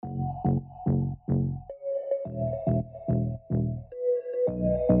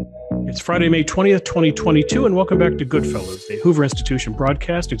It's Friday, May 20th, 2022, and welcome back to Goodfellows, a Hoover Institution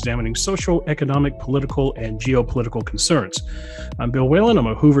broadcast examining social, economic, political, and geopolitical concerns. I'm Bill Whalen. I'm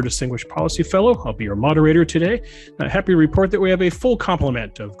a Hoover Distinguished Policy Fellow. I'll be your moderator today. Happy to report that we have a full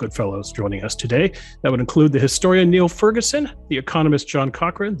complement of Goodfellows joining us today. That would include the historian Neil Ferguson, the economist John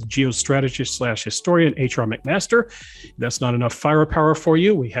Cochrane, the geostrategist/historian H.R. McMaster. If that's not enough firepower for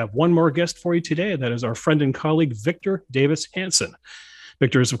you, we have one more guest for you today, and that is our friend and colleague, Victor Davis Hanson.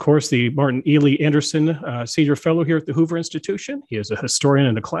 Victor is, of course, the Martin Ely Anderson Senior Fellow here at the Hoover Institution. He is a historian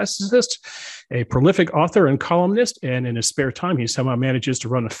and a classicist, a prolific author and columnist, and in his spare time, he somehow manages to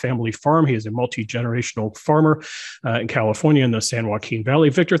run a family farm. He is a multi-generational farmer in California in the San Joaquin Valley.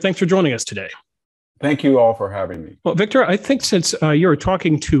 Victor, thanks for joining us today. Thank you all for having me. Well, Victor, I think since you're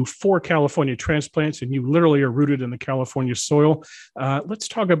talking to 4 California transplants and you literally are rooted in the California soil, let's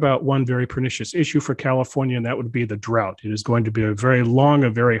talk about one very pernicious issue for California, and that would be the drought. It is going to be a very long,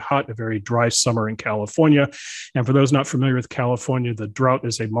 a very hot, a very dry summer in California. And for those not familiar with California, the drought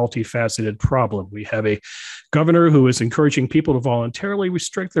is a multifaceted problem. We have a governor who is encouraging people to voluntarily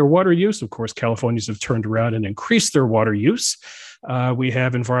restrict their water use. Of course, Californians have turned around and increased their water use. We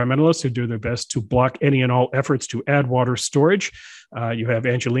have environmentalists who do their best to block any and all efforts to add water storage. You have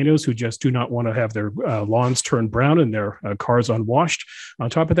Angelenos who just do not want to have their lawns turned brown and their cars unwashed.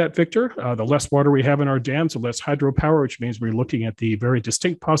 On top of that, Victor, the less water we have in our dams, the less hydropower, which means we're looking at the very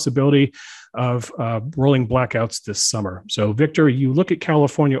distinct possibility of rolling blackouts this summer. So, Victor, you look at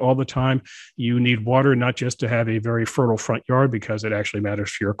California all the time. You need water not just to have a very fertile front yard because it actually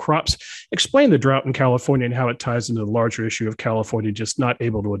matters for your crops. Explain the drought in California and how it ties into the larger issue of California just not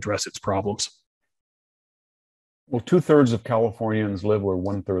able to address its problems. Well, 2/3 of Californians live where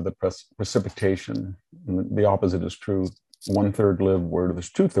 1/3 of the precipitation. And the opposite is true. 1/3 live where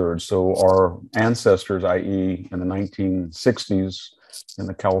there's 2/3. So our ancestors, i.e. in the 1960s, in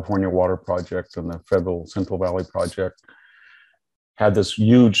the California Water Project and the Federal Central Valley Project, had this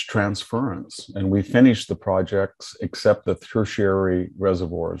huge transference. And we finished the projects except the tertiary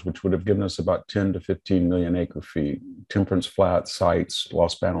reservoirs, which would have given us about 10 to 15 million acre feet, Temperance Flat sites,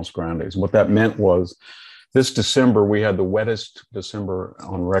 Los Banos Grandes. What that meant was this December, we had the wettest December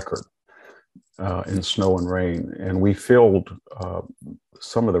on record in snow and rain. And we filled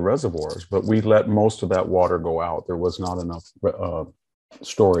some of the reservoirs, but we let most of that water go out. There was not enough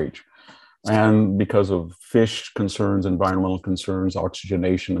storage. And because of fish concerns, environmental concerns,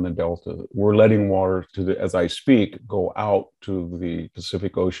 oxygenation in the Delta, we're letting water, as I speak, go out to the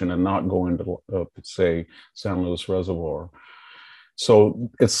Pacific Ocean and not go into, say, San Luis Reservoir.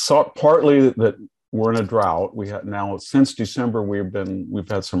 So it's partly that we're in a drought. We have now, since December, we've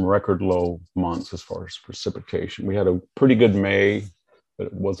had some record low months as far as precipitation. We had a pretty good May, but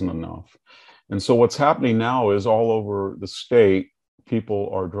it wasn't enough. And so what's happening now is all over the state, people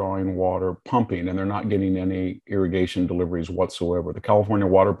are drawing water, pumping, and they're not getting any irrigation deliveries whatsoever. The California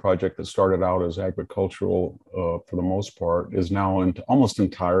Water Project that started out as agricultural for the most part is now almost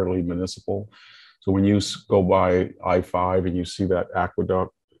entirely municipal. So when you go by I-5 and you see that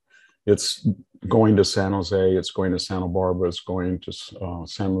aqueduct, it's going to San Jose, it's going to Santa Barbara, it's going to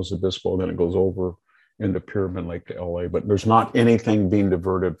San Luis Obispo, then it goes over into Pyramid Lake to LA, but there's not anything being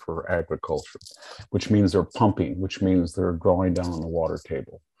diverted for agriculture, which means they're pumping, which means they're drawing down on the water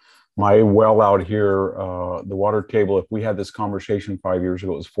table. My well out here, the water table, if we had this conversation 5 years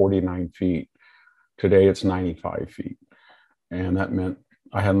ago, it was 49 feet. Today it's 95 feet. And that meant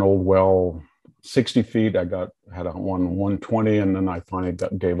I had an old well, 60 feet, had a 120, and then I finally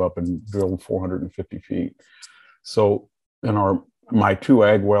gave up and drilled 450 feet. So my 2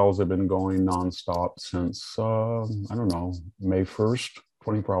 ag wells have been going nonstop since, I don't know, May 1st,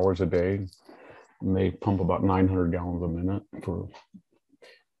 24 hours a day. And they pump about 900 gallons a minute.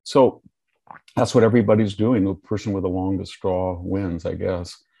 So that's what everybody's doing. The person with the longest straw wins, I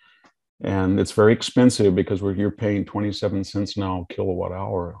guess. And it's very expensive because you're paying 27 cents now kilowatt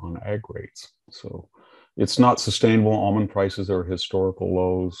hour on ag rates. So it's not sustainable. Almond prices are historical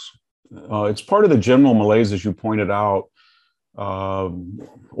lows. It's part of the general malaise, as you pointed out.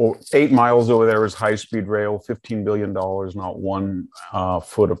 8 miles over there is high-speed rail, $15 billion, not 1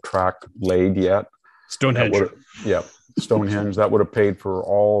 foot of track laid yet. Stonehenge. Stonehenge. That would have paid for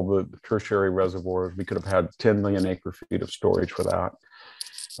all the tertiary reservoirs. We could have had 10 million acre feet of storage for that.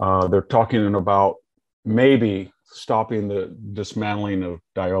 They're talking about maybe stopping the dismantling of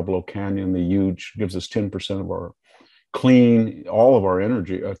Diablo Canyon, the huge, gives us 10% of our clean, all of our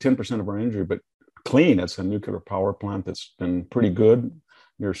energy, 10% of our energy, but clean. It's a nuclear power plant that's been pretty good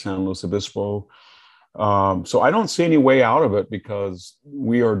near San Luis Obispo. So I don't see any way out of it because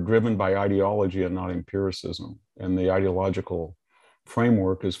we are driven by ideology and not empiricism. And the ideological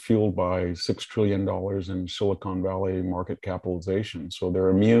framework is fueled by $6 trillion in Silicon Valley market capitalization. So they're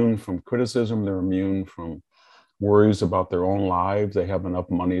immune from criticism. They're immune from worries about their own lives. They have enough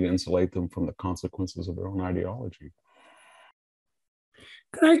money to insulate them from the consequences of their own ideology.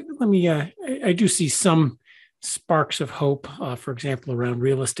 I do see some sparks of hope, for example, around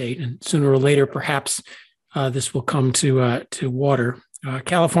real estate, and sooner or later, perhaps this will come to water.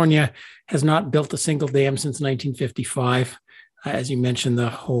 California has not built a single dam since 1955. As you mentioned, the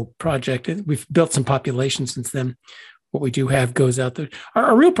whole project, we've built some population since then. What we do have goes out there.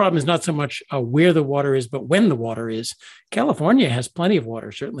 Our real problem is not so much where the water is, but when the water is. California has plenty of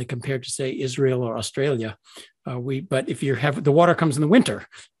water, certainly compared to, say, Israel or Australia. But if you have the water comes in the winter,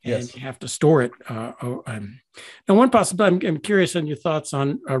 and yes, you have to store it. Now, one possibility, I'm curious on your thoughts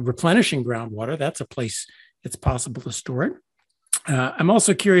on replenishing groundwater. That's a place it's possible to store it. I'm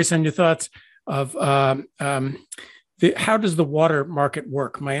also curious on your thoughts of how does the water market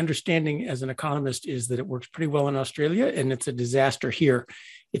work? My understanding as an economist is that it works pretty well in Australia, and it's a disaster here.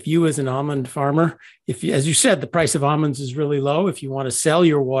 If you, as an almond farmer, as you said, the price of almonds is really low. If you want to sell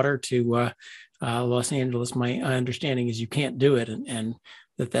your water to Los Angeles, my understanding is you can't do it, and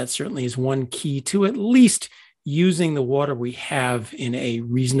that certainly is one key to at least using the water we have in a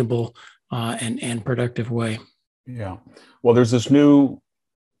reasonable and productive way. Yeah. Well, there's this new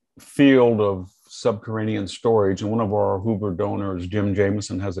field of subterranean storage, and one of our Hoover donors, Jim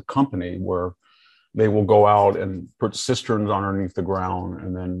Jameson, has a company where they will go out and put cisterns underneath the ground,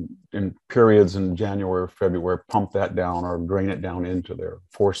 and then in periods in January or February, pump that down or drain it down into there,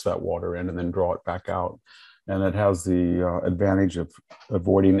 force that water in, and then draw it back out. And it has the advantage of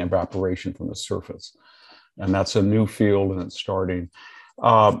avoiding evaporation from the surface. And that's a new field, and it's starting.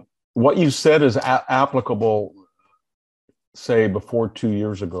 What you said is applicable, say, before 2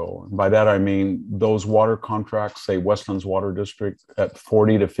 years ago. And by that, I mean those water contracts, say Westlands Water District, at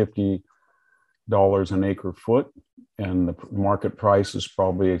 $40 to $50 an acre foot, and the market price is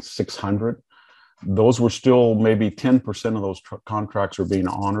probably $600. Those were still maybe 10% of those contracts are being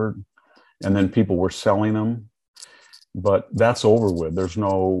honored, and then people were selling them. But that's over with. There's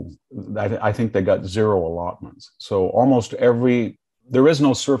no, I think they got zero allotments. So almost there is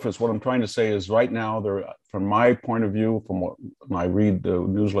no surface. What I'm trying to say is right now, from my point of view, from when I read the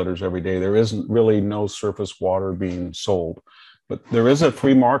newsletters every day, there isn't really no surface water being sold. But there is a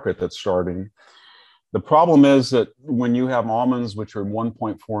free market that's starting. The problem is that when you have almonds, which are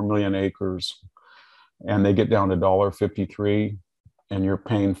 1.4 million acres, and they get down to $1.53, and you're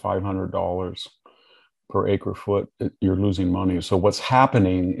paying $500 per acre foot, you're losing money. So what's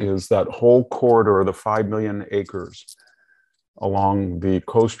happening is that whole corridor, the 5 million acres along the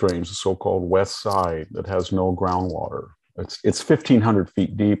coast range, the so-called west side, that has no groundwater. It's 1,500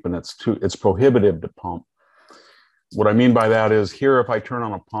 feet deep, and it's prohibitive to pump. What I mean by that is, here, if I turn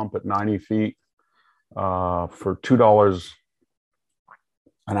on a pump at 90 feet for $2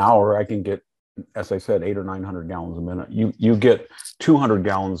 an hour, I can get, as I said, 800 or 900 gallons a minute. You get 200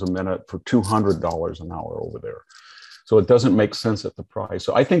 gallons a minute for $200 an hour over there. So it doesn't make sense at the price.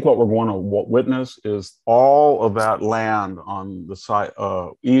 So I think what we're going to witness is all of that land on the side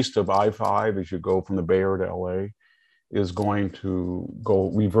east of I-5, as you go from the Bay Area to LA, is going to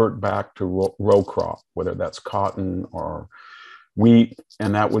revert back to row crop, whether that's cotton or wheat.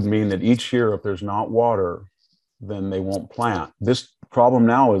 And that would mean that each year, if there's not water, then they won't plant. This problem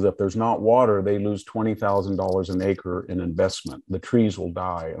now is, if there's not water, they lose $20,000 an acre in investment. The trees will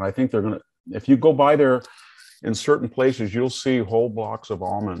die. And I think they're going to, if you go by there, in certain places, you'll see whole blocks of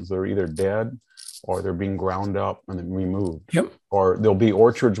almonds. They're either dead or they're being ground up and then removed. Yep. Or there'll be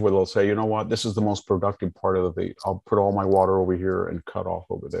orchards where they'll say, you know what, this is the most productive part of I'll put all my water over here and cut off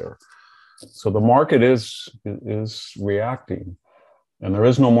over there. So the market is reacting, and there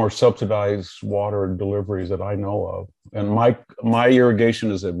is no more subsidized water deliveries that I know of. And my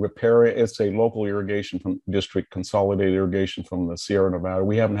irrigation is it's a local irrigation from district, consolidated irrigation from the Sierra Nevada.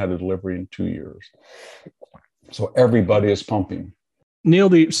 We haven't had a delivery in 2 years. So everybody is pumping.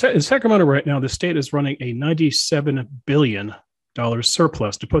 Neil, in Sacramento right now, the state is running a $97 billion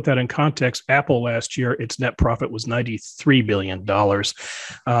surplus. To put that in context, Apple last year, its net profit was $93 billion.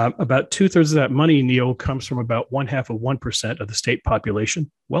 About 2/3 of that money, Neil, comes from about 0.5% of the state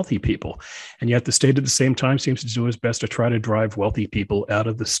population, wealthy people. And yet the state at the same time seems to do its best to try to drive wealthy people out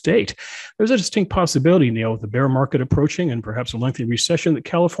of the state. There's a distinct possibility, Neil, with the bear market approaching and perhaps a lengthy recession, that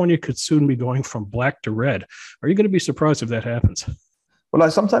California could soon be going from black to red. Are you going to be surprised if that happens? Well, I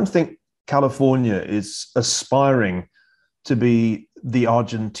sometimes think California is aspiring to be the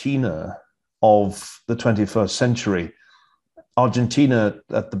Argentina of the 21st century. Argentina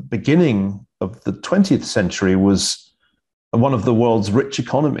at the beginning of the 20th century was one of the world's rich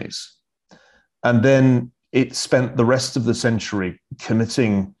economies. And then it spent the rest of the century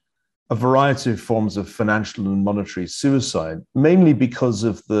committing a variety of forms of financial and monetary suicide, mainly because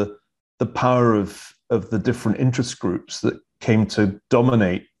of the power of the different interest groups that came to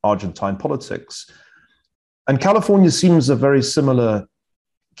dominate Argentine politics. And California seems a very similar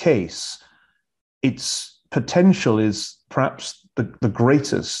case. Its potential is perhaps the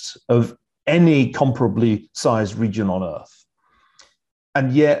greatest of any comparably sized region on Earth.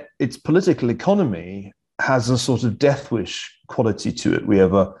 And yet its political economy has a sort of death wish quality to it. We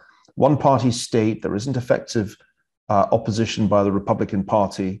have a one-party state. There isn't effective opposition by the Republican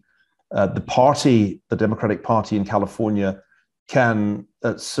Party. The Democratic Party in California, can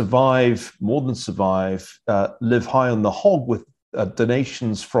survive, more than survive, live high on the hog with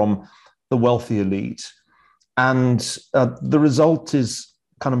donations from the wealthy elite. And the result is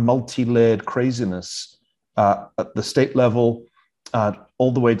kind of multi-layered craziness at the state level,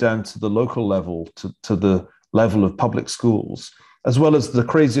 all the way down to the local level, to the level of public schools, as well as the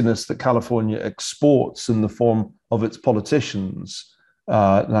craziness that California exports in the form of its politicians,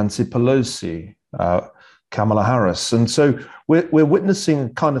 Nancy Pelosi, Kamala Harris. And so we're witnessing a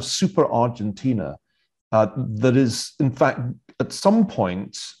kind of super Argentina that is, in fact, at some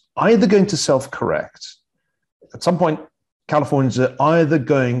point, either going to self-correct. At some point, Californians are either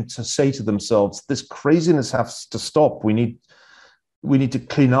going to say to themselves, this craziness has to stop. We need to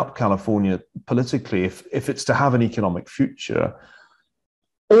clean up California politically if it's to have an economic future.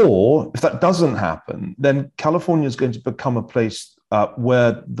 Or if that doesn't happen, then California is going to become a place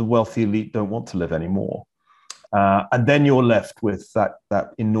where the wealthy elite don't want to live anymore. And then you're left with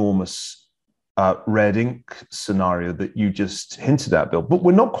that enormous red ink scenario that you just hinted at, Bill. But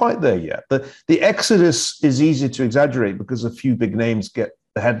we're not quite there yet. The exodus is easy to exaggerate because a few big names get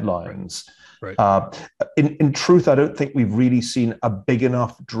the headlines. Right. In truth, I don't think we've really seen a big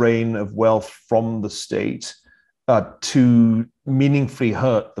enough drain of wealth from the state to meaningfully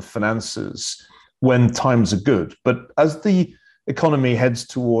hurt the finances when times are good. But as the economy heads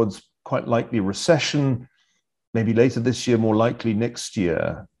towards quite likely recession, maybe later this year, more likely next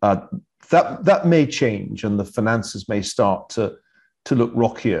year, that may change and the finances may start to look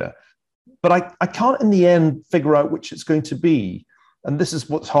rockier. But I can't in the end figure out which it's going to be. And this is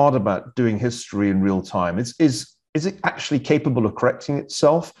what's hard about doing history in real time. Is it actually capable of correcting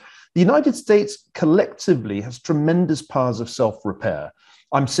itself? The United States collectively has tremendous powers of self-repair.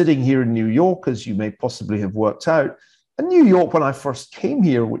 I'm sitting here in New York, as you may possibly have worked out. And New York, when I first came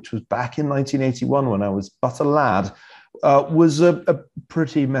here, which was back in 1981, when I was but a lad, was a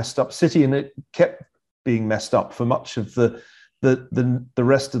pretty messed up city, and it kept being messed up for much of the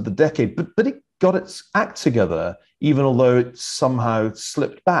rest of the decade. But it got its act together, even although it somehow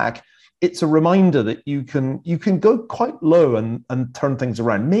slipped back. It's a reminder that you can go quite low and turn things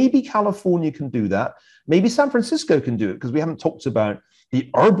around. Maybe California can do that. Maybe San Francisco can do it, because we haven't talked about the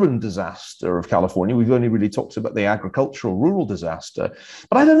urban disaster of California. We've only really talked about the agricultural rural disaster.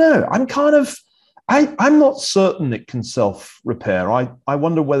 But I don't know. I'm not certain it can self-repair. I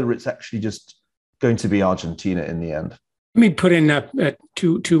wonder whether it's actually just going to be Argentina in the end. Let me put in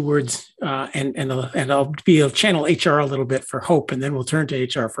two words, and I'll channel HR a little bit for hope, and then we'll turn to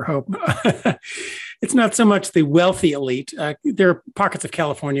HR for hope. It's not so much the wealthy elite. There are pockets of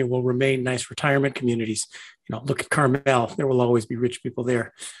California will remain nice retirement communities. Look at Carmel. There will always be rich people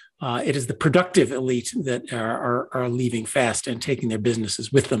there. It is the productive elite that are leaving fast and taking their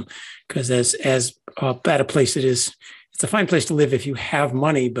businesses with them, because as bad a place it is, it's a fine place to live if you have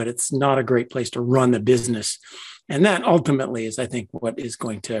money, but it's not a great place to run the business. And that ultimately is, I think, what is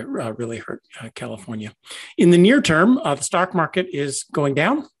going to really hurt California. In the near term, the stock market is going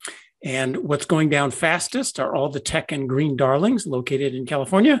down. And what's going down fastest are all the tech and green darlings located in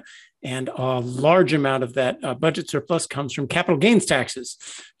California. And a large amount of that budget surplus comes from capital gains taxes.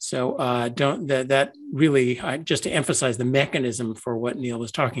 So that really, just to emphasize the mechanism for what Neil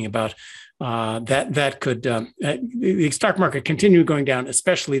was talking about, that could the stock market continue going down,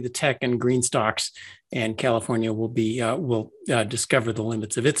 especially the tech and green stocks. And California will discover the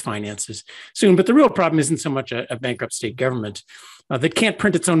limits of its finances soon. But the real problem isn't so much a bankrupt state government that can't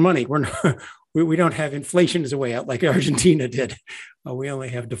print its own money. We don't have inflation as a way out like Argentina did. We only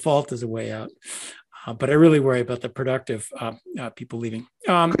have default as a way out. But I really worry about the productive people leaving.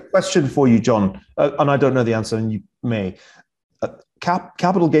 Quick question for you, John, and I don't know the answer, and you may.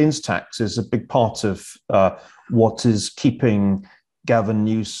 Capital gains tax is a big part of what is keeping Gavin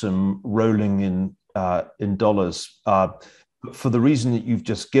Newsom rolling in dollars. For the reason that you've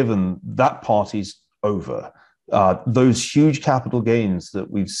just given, that party's over. Those huge capital gains that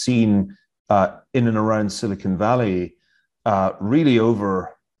we've seen in and around Silicon Valley really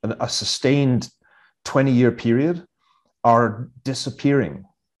over a sustained 20-year period are disappearing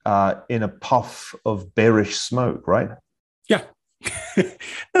in a puff of bearish smoke, right? Yeah.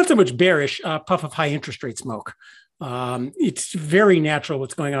 Not so much bearish, puff of high interest rate smoke. It's very natural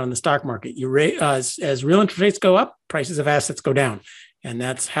what's going on in the stock market. As real interest rates go up, prices of assets go down. And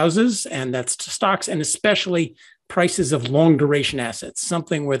that's houses and that's stocks, and especially prices of long duration assets,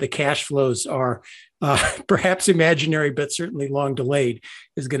 something where the cash flows are perhaps imaginary, but certainly long delayed,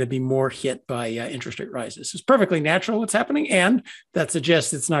 is going to be more hit by interest rate rises. It's perfectly natural what's happening. And that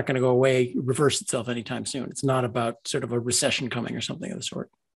suggests it's not going to go away, reverse itself anytime soon. It's not about sort of a recession coming or something of the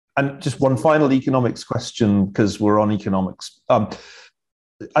sort. And just one final economics question, because we're on economics. And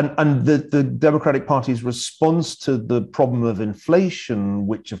the Democratic Party's response to the problem of inflation,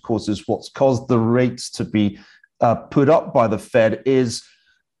 which of course is what's caused the rates to be put up by the Fed, is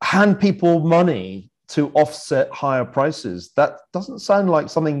hand people money to offset higher prices. That doesn't sound like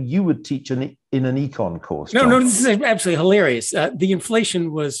something you would teach in an econ course. No, this is absolutely hilarious. The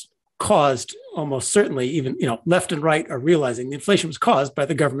inflation was caused almost certainly, even left and right are realizing the inflation was caused by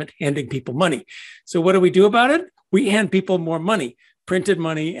the government handing people money. So what do we do about it? We hand people more money. Printed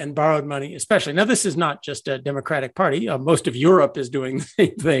money and borrowed money, especially. Now, this is not just a Democratic Party. Most of Europe is doing the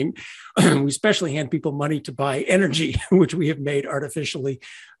same thing. We especially hand people money to buy energy, which we have made artificially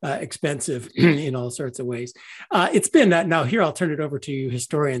expensive in all sorts of ways. It's been now here. I'll turn it over to you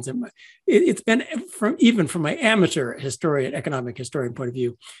historians. It's been even from my amateur economic historian point of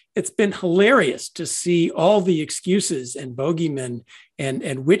view, it's been hilarious to see all the excuses and bogeymen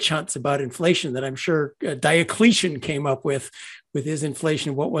and witch hunts about inflation that I'm sure Diocletian came up with his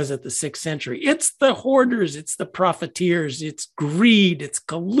inflation. What was it, the 6th century? It's the hoarders, it's the profiteers, it's greed, it's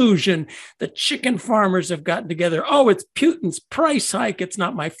collusion. The chicken farmers have gotten together. Oh, it's Putin's price hike. It's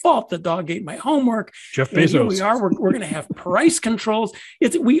not my fault. The dog ate my homework. Jeff Bezos. Here we are. We're going to have price controls.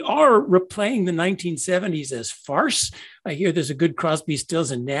 We are replaying the 1970s as farce. I hear there's a good Crosby,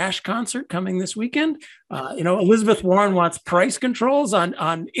 Stills, and Nash concert coming this weekend. Elizabeth Warren wants price controls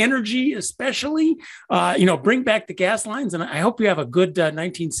on energy, especially. Bring back the gas lines. And I hope you have a good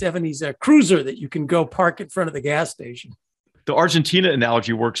 1970s cruiser that you can go park in front of the gas station. The Argentina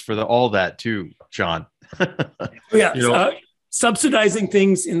analogy works for all that too, John. Yeah. Subsidizing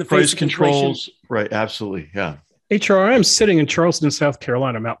things in the face price controls. Right. Absolutely. Yeah. HR, I'm sitting in Charleston, South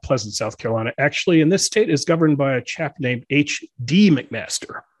Carolina, Mount Pleasant, South Carolina. Actually, and this state is governed by a chap named H.D.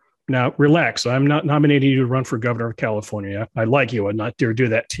 McMaster. Now, relax. I'm not nominating you to run for governor of California. I like you. I'd not dare do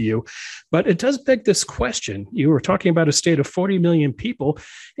that to you. But it does beg this question. You were talking about a state of 40 million people.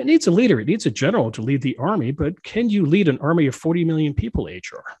 It needs a leader. It needs a general to lead the army. But can you lead an army of 40 million people,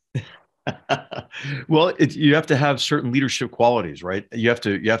 HR? Well, you have to have certain leadership qualities, right? You have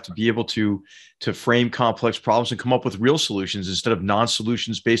to be able to frame complex problems and come up with real solutions instead of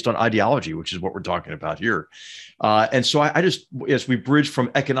non-solutions based on ideology, which is what we're talking about here. And so I just, as we bridge from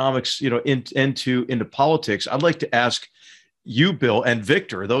economics, into politics, I'd like to ask you, Bill, and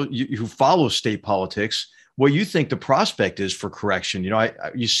Victor, those who follow state politics, what you think the prospect is for correction.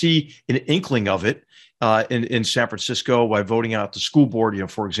 You see an inkling of it in San Francisco by voting out the school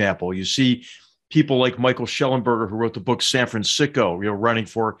board, for example. You see people like Michael Schellenberger, who wrote the book San Francisco, running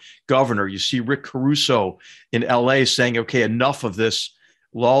for governor. You see Rick Caruso in LA saying, okay, enough of this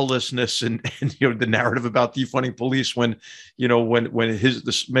lawlessness and the narrative about defunding police when many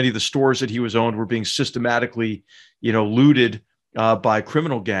of the stores that he was owned were being systematically, looted by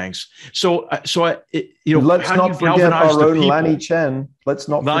criminal gangs. So let's not forget our own Lanhee Chen. Let's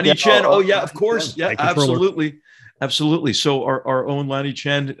not forget Lanhie Chen. Oh yeah, of course. Yeah, absolutely. So our own Lanhie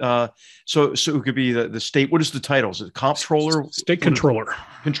Chen. So it could be the state. What is the title? Is it comptroller? State controller.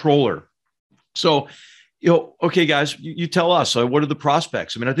 Controller. So, okay, guys, you tell us. What are the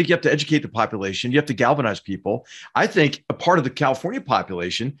prospects? I think you have to educate the population. You have to galvanize people. I think a part of the California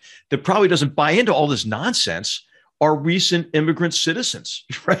population that probably doesn't buy into all this nonsense are recent immigrant citizens,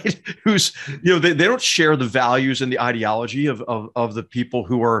 right? Who's, they don't share the values and the ideology of the people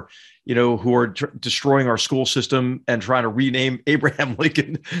who are, destroying our school system and trying to rename Abraham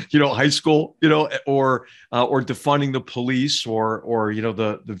Lincoln, high school, or defunding the police or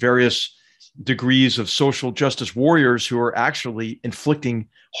the various degrees of social justice warriors who are actually inflicting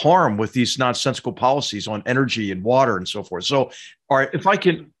harm with these nonsensical policies on energy and water and so forth. So, all right, if I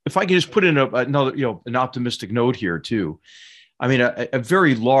can just put in another, an optimistic note here too. A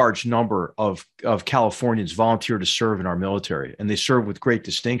very large number of Californians volunteer to serve in our military, and they serve with great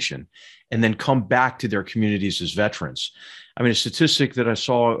distinction and then come back to their communities as veterans. A statistic that I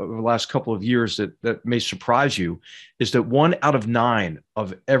saw over the last couple of years that may surprise you is that 1 out of 9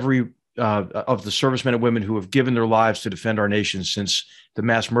 of every of the servicemen and women who have given their lives to defend our nation since the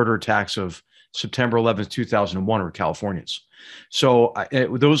mass murder attacks of September 11th, 2001 are Californians. So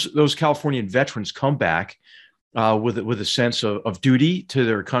those Californian veterans come back with a sense of duty to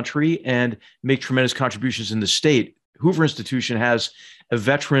their country and make tremendous contributions in the state. Hoover Institution has a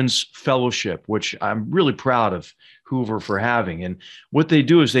veterans fellowship, which I'm really proud of Hoover for having. And what they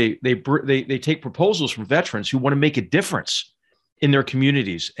do is they take proposals from veterans who want to make a difference in their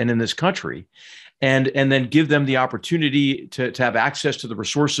communities and in this country, and then give them the opportunity to have access to the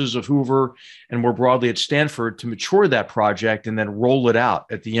resources of Hoover and more broadly at Stanford to mature that project and then roll it out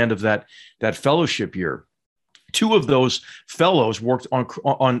at the end of that fellowship year. Two of those fellows worked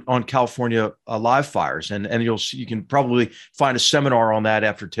on California live fires, and you can probably find a seminar on that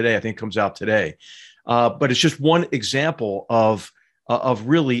after today. I think it comes out today, but it's just one example of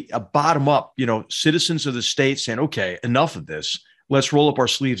really a bottom up, citizens of the state saying, "Okay, enough of this. Let's roll up our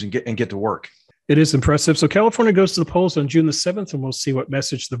sleeves and get to work." It is impressive. So California goes to the polls on June the 7th, and we'll see what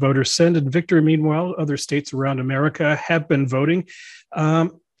message the voters send. And Victor, meanwhile, other states around America have been voting.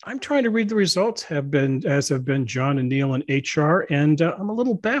 I'm trying to read the results, as have been John and Neil and HR, and I'm a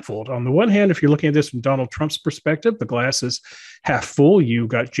little baffled. On the one hand, if you're looking at this from Donald Trump's perspective, the glass is half full. You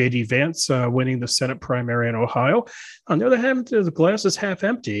got J.D. Vance winning the Senate primary in Ohio. On the other hand, the glass is half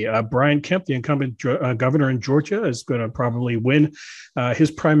empty. Brian Kemp, the incumbent governor in Georgia, is going to probably win his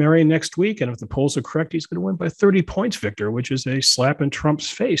primary next week, and if the polls are correct, he's going to win by 30 points, Victor, which is a slap in Trump's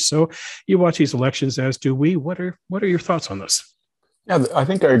face. So you watch these elections, as do we. What are your thoughts on this? Yeah, I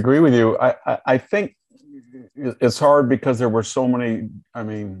think I agree with you. I think it's hard because there were so many. I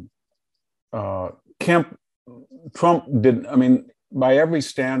mean, Trump didn't. I mean, by every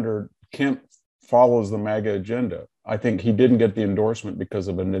standard, Kemp follows the MAGA agenda. I think he didn't get the endorsement because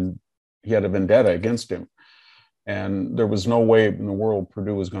he had a vendetta against him, and there was no way in the world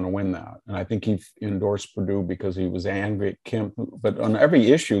Perdue was going to win that. And I think he endorsed Perdue because he was angry at Kemp. But on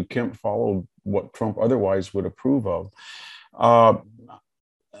every issue, Kemp followed what Trump otherwise would approve of.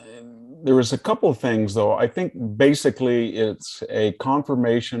 There was a couple of things, though. I think basically it's a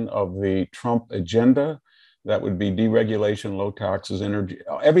confirmation of the Trump agenda. That would be deregulation, low taxes, energy,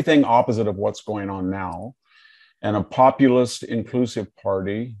 everything opposite of what's going on now, and a populist, inclusive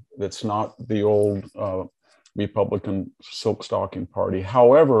party that's not the old Republican silk-stocking party.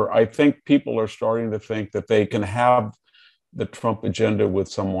 However, I think people are starting to think that they can have the Trump agenda with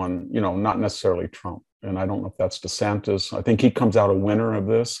someone, not necessarily Trump. And I don't know if that's DeSantis. I think he comes out a winner of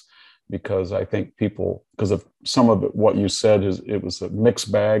this because I think because of some of what you said, it was a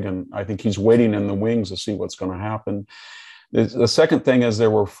mixed bag. And I think he's waiting in the wings to see what's going to happen. The second thing is there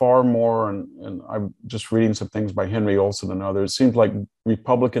were far more, and I'm just reading some things by Henry Olsen and others. It seems like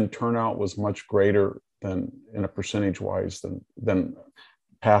Republican turnout was much greater than in a percentage-wise than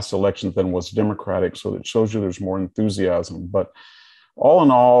past elections than was Democratic. So it shows you there's more enthusiasm. But all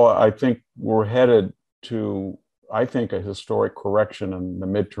in all, I think we're headed to, a historic correction in the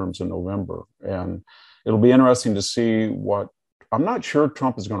midterms in November. And it'll be interesting to see I'm not sure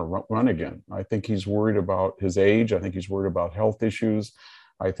Trump is going to run again. I think he's worried about his age. I think he's worried about health issues.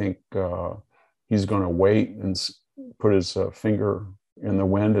 I think he's going to wait and put his finger in the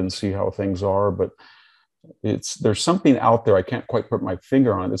wind and see how things are. But there's something out there. I can't quite put my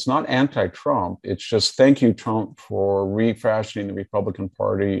finger on it. It's not anti-Trump. It's just thank you, Trump, for refashioning the Republican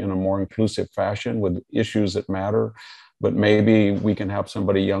Party in a more inclusive fashion with issues that matter. But maybe we can have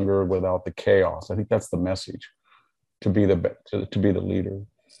somebody younger without the chaos. I think that's the message, to be the leader.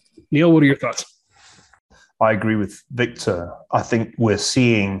 Neil, what are your thoughts? I agree with Victor. I think we're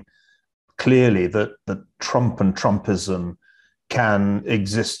seeing clearly that Trump and Trumpism can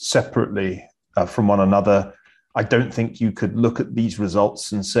exist separately from one another. I don't think you could look at these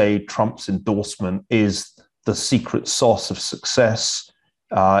results and say Trump's endorsement is the secret sauce of success.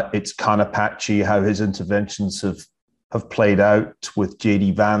 It's kind of patchy how his interventions have played out, with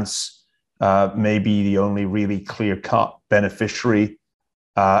J.D. Vance maybe the only really clear-cut beneficiary.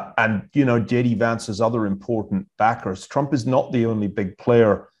 And J.D. Vance has other important backers. Trump is not the only big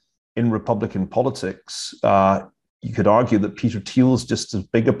player in Republican politics. You could argue that Peter Thiel is just as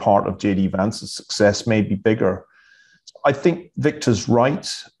big a part of J.D. Vance's success, maybe bigger. I think Victor's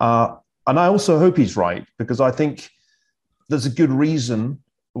right. And I also hope he's right, because I think there's a good reason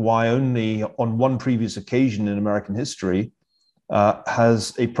why only on one previous occasion in American history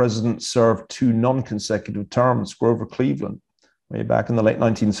has a president served 2 non-consecutive terms, Grover Cleveland, way back in the late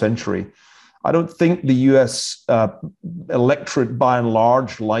 19th century. I don't think the U.S. Electorate, by and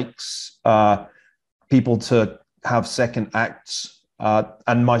large, likes people to have second acts.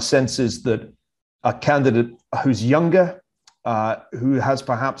 And my sense is that a candidate who's younger, who has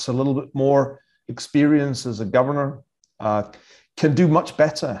perhaps a little bit more experience as a governor, can do much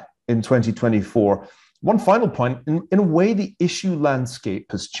better in 2024. One final point, in a way, the issue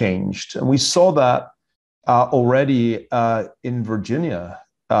landscape has changed. And we saw that already in Virginia.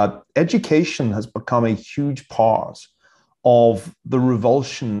 Education has become a huge part of the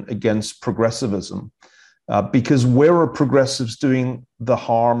revulsion against progressivism. Because where are progressives doing the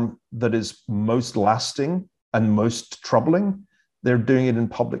harm that is most lasting and most troubling? They're doing it in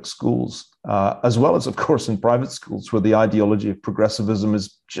public schools, as well as, of course, in private schools, where the ideology of progressivism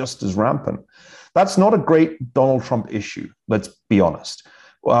is just as rampant. That's not a great Donald Trump issue, let's be honest.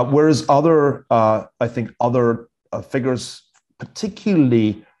 Whereas other figures,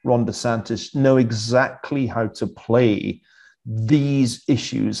 particularly Ron DeSantis, know exactly how to play these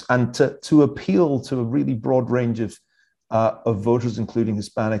issues and to appeal to a really broad range of voters, including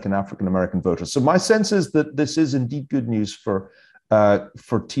Hispanic and African American voters. So my sense is that this is indeed good news for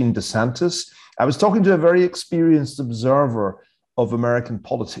Team DeSantis. I was talking to a very experienced observer of American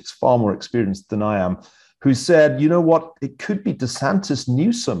politics, far more experienced than I am, who said, you know what, it could be DeSantis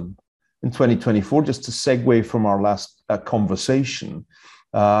Newsom in 2024, just to segue from our last conversation,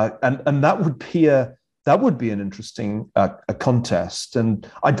 and that would be an interesting a contest. And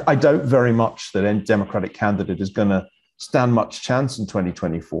I doubt very much that any Democratic candidate is going to stand much chance in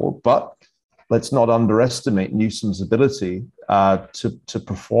 2024. But let's not underestimate Newsom's ability to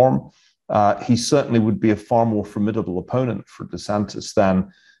perform. He certainly would be a far more formidable opponent for DeSantis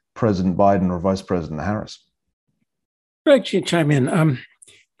than President Biden or Vice President Harris. I'd like to chime in.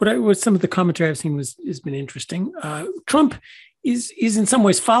 What some of the commentary I've seen has been interesting. Trump is in some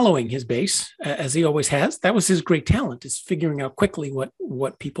ways following his base, as he always has. That was his great talent, is figuring out quickly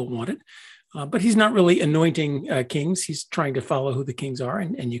what people wanted. But he's not really anointing kings. He's trying to follow who the kings are,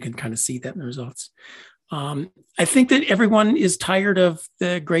 and you can kind of see that in the results. I think that everyone is tired of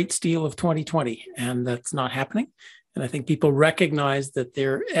the great steal of 2020, and that's not happening. And I think people recognize that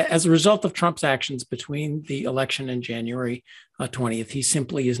as a result of Trump's actions between the election and January 20th, he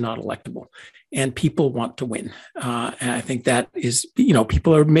simply is not electable, and people want to win. And I think that is,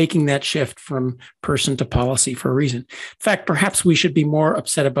 people are making that shift from person to policy for a reason. In fact, perhaps we should be more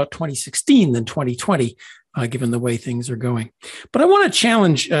upset about 2016 than 2020, given the way things are going. But I want to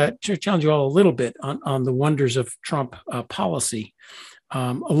challenge you all a little bit on the wonders of Trump policy.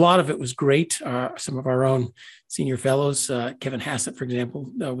 A lot of it was great. Some of our own senior fellows, Kevin Hassett, for example,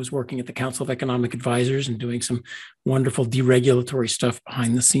 was working at the Council of Economic Advisors and doing some wonderful deregulatory stuff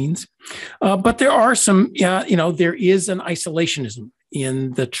behind the scenes. But there are some, there is an isolationism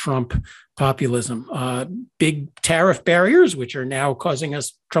in the Trump populism. Big tariff barriers, which are now causing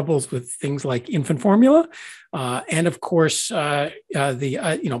us troubles with things like infant formula. And of course, pulling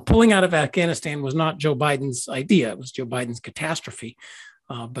out of Afghanistan was not Joe Biden's idea. It was Joe Biden's catastrophe.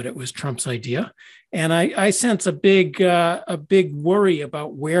 But it was Trump's idea. And I sense a big worry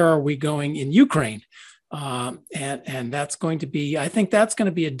about where are we going in Ukraine. And that's going to be, I think that's going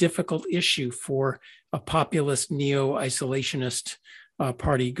to be a difficult issue for a populist neo-isolationist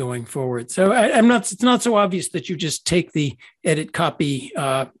party going forward. So it's not so obvious that you just take the edit copy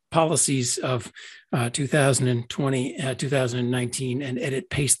policies of 2020, 2019 and edit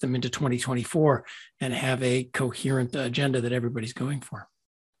paste them into 2024 and have a coherent agenda that everybody's going for.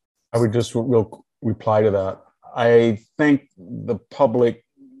 I would just reply to that. I think the public,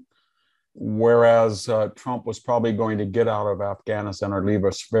 whereas Trump was probably going to get out of Afghanistan or leave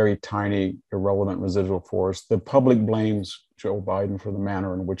us very tiny, irrelevant residual force, the public blames Joe Biden for the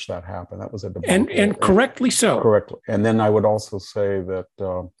manner in which that happened. That was a debacle. And correctly so. Correctly. And then I would also say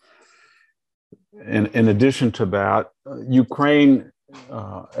that in addition to that, Ukraine,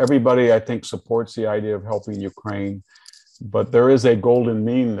 everybody I think supports the idea of helping Ukraine. But there is a golden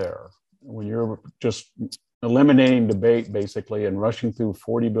mean there when you're just eliminating debate basically and rushing through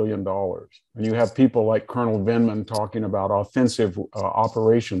 $40 billion. And you have people like Colonel Vindman talking about offensive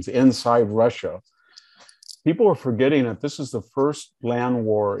operations inside Russia. People are forgetting that this is the first land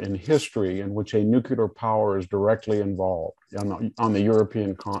war in history in which a nuclear power is directly involved on the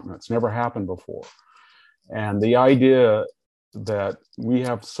European continent. It's never happened before. And the idea that we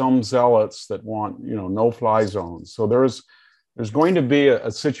have some zealots that want, no-fly zones. So there's going to be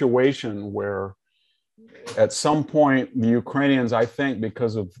a situation where at some point the Ukrainians, I think,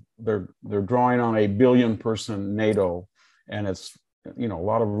 because of they're drawing on a billion-person NATO, and it's a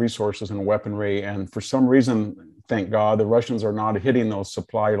lot of resources and weaponry, and for some reason, thank God, the Russians are not hitting those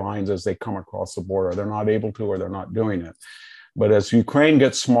supply lines as they come across the border. They're not able to, or they're not doing it. But as Ukraine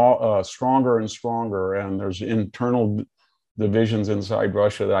gets stronger and stronger, and there's internal divisions inside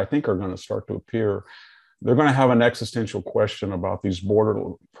Russia that I think are going to start to appear, they're going to have an existential question about these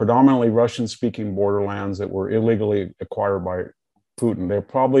predominantly Russian-speaking borderlands that were illegally acquired by Putin. They'll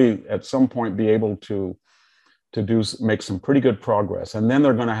probably at some point be able to make some pretty good progress. And then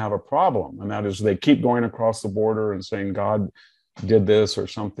they're going to have a problem. And that is they keep going across the border and saying God did this or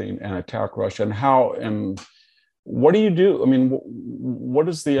something and attack Russia. And what do you do? I mean, what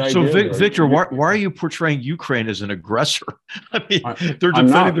is the idea? So, Victor, why are you portraying Ukraine as an aggressor? I mean, they're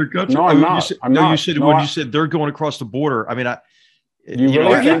defending their country. No, I'm not. You said they're going across the border. I mean,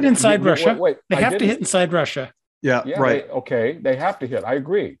 they're hitting inside Russia. They have to hit inside Russia. Yeah, right. They have to hit. I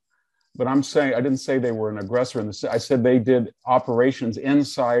agree. But I'm saying, I didn't say they were an aggressor I said they did operations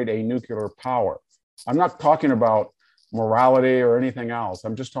inside a nuclear power. I'm not talking about morality or anything else.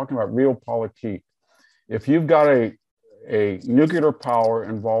 I'm just talking about realpolitik. If you've got a nuclear power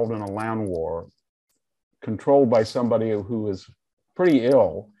involved in a land war controlled by somebody who is pretty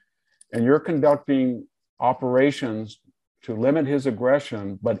ill, and you're conducting operations to limit his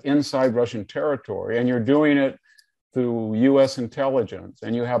aggression, but inside Russian territory, and you're doing it through US intelligence,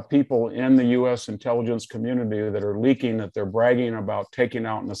 and you have people in the US intelligence community that are leaking that they're bragging about taking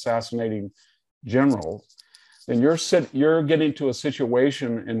out and assassinating generals, then you're getting to a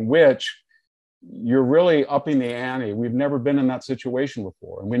situation in which you're really upping the ante. We've never been in that situation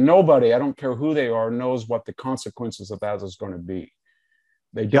before. I mean, nobody, I don't care who they are, knows what the consequences of that is going to be.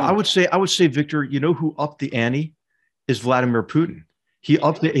 I would say, Victor, you know who upped the ante is Vladimir Putin. He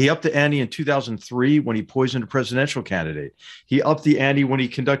upped the ante in 2003 when he poisoned a presidential candidate. He upped the ante when he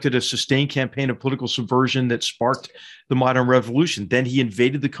conducted a sustained campaign of political subversion that sparked the modern revolution. Then he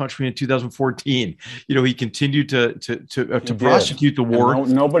invaded the country in 2014. He continued to prosecute the war.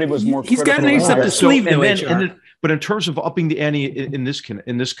 Nobody was more. He's got an ace up the sleeve, but in terms of upping the ante in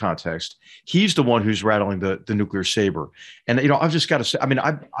this context, he's the one who's rattling the nuclear saber. And I've just got to say, I mean,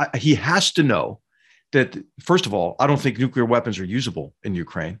 he has to know that, first of all, I don't think nuclear weapons are usable in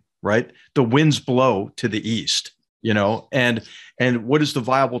Ukraine, right? The winds blow to the east, and what is the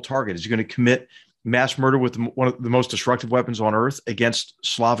viable target? Is he going to commit mass murder with one of the most destructive weapons on earth against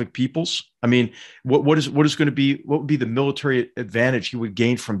Slavic peoples? I mean, what would be the military advantage he would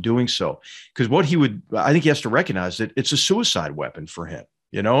gain from doing so? Because I think he has to recognize that it's a suicide weapon for him,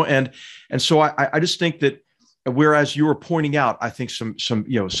 and so I just think that, whereas you were pointing out, I think some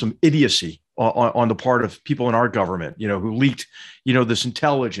idiocy on the part of people in our government, who leaked, this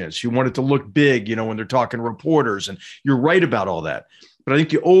intelligence, who wanted to look big, when they're talking to reporters, and you're right about all that. But I think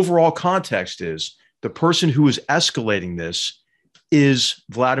the overall context is the person who is escalating this is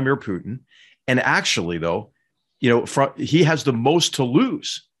Vladimir Putin. And actually, though, he has the most to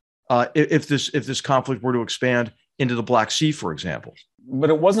lose if this conflict were to expand into the Black Sea, for example. But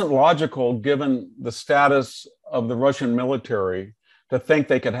it wasn't logical, given the status of the Russian military, to think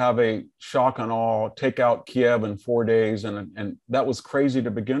they could have a shock and awe, take out Kiev in 4 days. And that was crazy to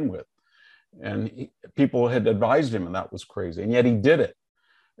begin with. And people had advised him, and that was crazy. And yet he did it.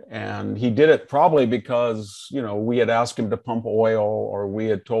 And he did it probably because, we had asked him to pump oil, or we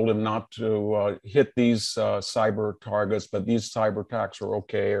had told him not to hit these cyber targets, but these cyber attacks are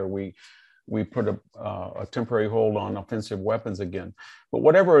okay, or we put a temporary hold on offensive weapons again. But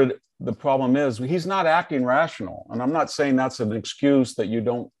whatever the problem is, he's not acting rational. And I'm not saying that's an excuse that you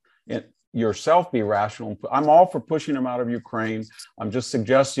don't yourself be rational. I'm all for pushing him out of Ukraine. I'm just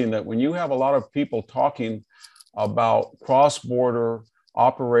suggesting that when you have a lot of people talking about cross-border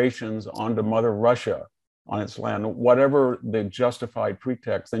operations onto Mother Russia on its land, whatever the justified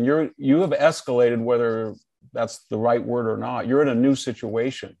pretext, then you have escalated, whether that's the right word or not. You're in a new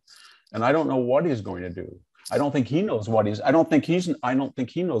situation. And I don't know what he's going to do. I don't think he knows what I don't think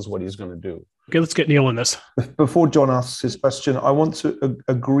he knows what he's going to do. Okay, let's get Neil in this. Before John asks his question, I want to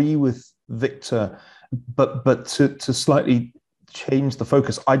agree with Victor, but to slightly change the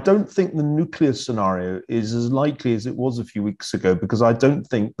focus. I don't think the nuclear scenario is as likely as it was a few weeks ago, because I don't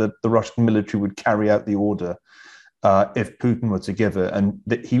think that the Russian military would carry out the order if Putin were to give it, and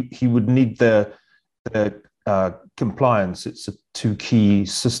that he would need their compliance. It's a two-key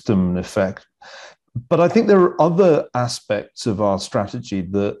system in effect. But I think there are other aspects of our strategy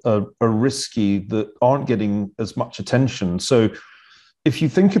that are risky, that aren't getting as much attention. So if you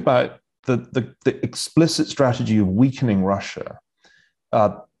think about the explicit strategy of weakening Russia,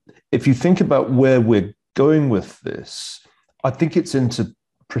 if you think about where we're going with this, I think it's into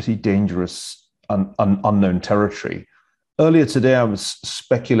pretty dangerous unknown territory. Earlier today, I was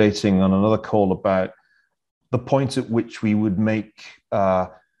speculating on another call about the point at which we would make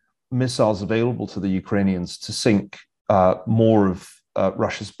missiles available to the Ukrainians to sink more of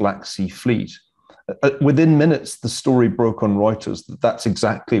Russia's Black Sea fleet. within minutes, the story broke on Reuters that that's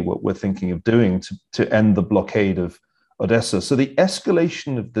exactly what we're thinking of doing to end the blockade of Odessa. So the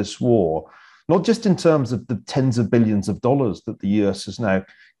escalation of this war, not just in terms of the tens of billions of dollars that the US has now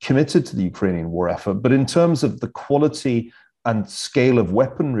committed to the Ukrainian war effort, but in terms of the quality and scale of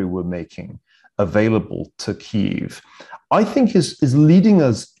weaponry we're making available to Kyiv, I think is leading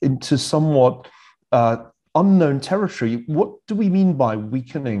us into somewhat unknown territory. What do we mean by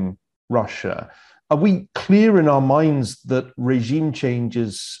weakening Russia? Are we clear in our minds that regime change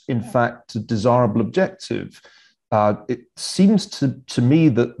is, in fact, a desirable objective? It seems to me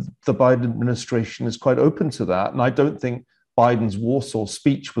that the Biden administration is quite open to that. And I don't think Biden's Warsaw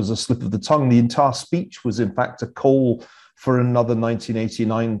speech was a slip of the tongue. The entire speech was, in fact, a call for another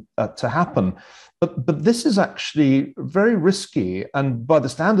 1989 to happen. But this is actually very risky. And by the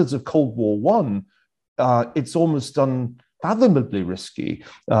standards of Cold War I, it's almost unfathomably risky.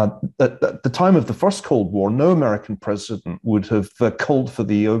 At the time of the first Cold War, no American president would have called for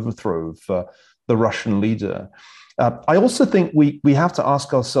the overthrow of the Russian leader. I also think we have to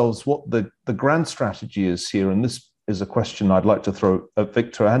ask ourselves what the grand strategy is here. And this is a question I'd like to throw at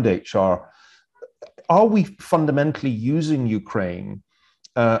Victor and HR. Are we fundamentally using Ukraine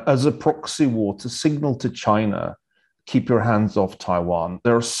as a proxy war to signal to China, keep your hands off Taiwan?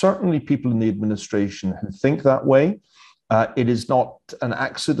 There are certainly people in the administration who think that way. It is not an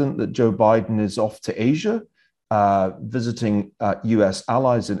accident that Joe Biden is off to Asia, visiting US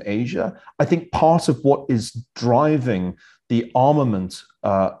allies in Asia. I think part of what is driving the armament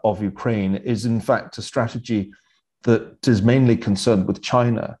of Ukraine is, in fact, a strategy that is mainly concerned with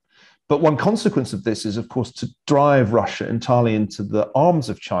China. But one consequence of this is, of course, to drive Russia entirely into the arms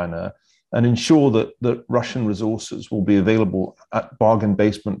of China and ensure that Russian resources will be available at bargain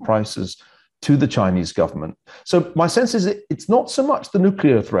basement prices to the Chinese government. So my sense is it's not so much the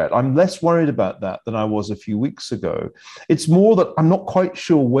nuclear threat. I'm less worried about that than I was a few weeks ago. It's more that I'm not quite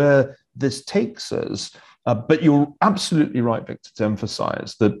sure where this takes us. But you're absolutely right, Victor, to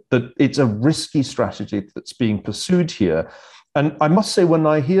emphasize that it's a risky strategy that's being pursued here. And I must say, when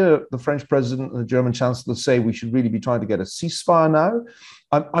I hear the French president and the German chancellor say we should really be trying to get a ceasefire now,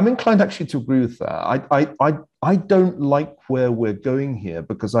 I'm inclined actually to agree with that. I don't like where we're going here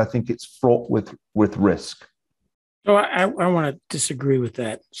because I think it's fraught with risk. So I want to disagree with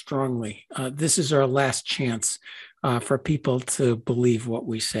that strongly. This is our last chance for people to believe what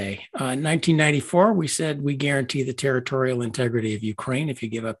we say. In 1994, we said we guarantee the territorial integrity of Ukraine if you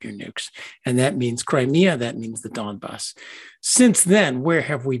give up your nukes. And that means Crimea, that means the Donbass. Since then, where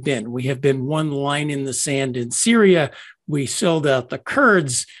have we been? We have been one line in the sand in Syria. We sold out the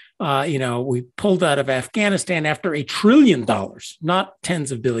Kurds. We pulled out of Afghanistan after $1 trillion, not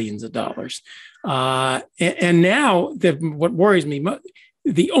tens of billions of dollars. And now what worries me,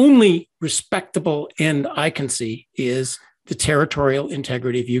 the only respectable end I can see is the territorial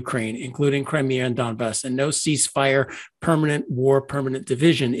integrity of Ukraine, including Crimea and Donbass, and no ceasefire, permanent war, permanent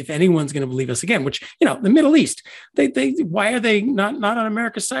division. If anyone's going to believe us again, which, the Middle East, why are they not on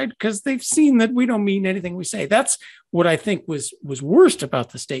America's side? Because they've seen that we don't mean anything we say. That's what I think was worst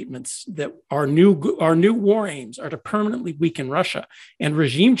about the statements, that our new war aims are to permanently weaken Russia and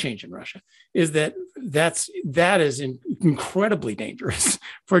regime change in Russia, is that is incredibly dangerous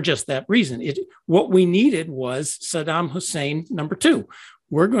for just that reason. What we needed was Saddam Hussein #2.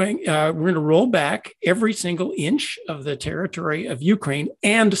 We're going to roll back every single inch of the territory of Ukraine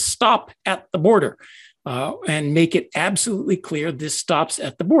and stop at the border. And make it absolutely clear this stops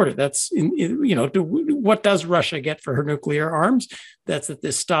at the border. That's, what does Russia get for her nuclear arms? That's that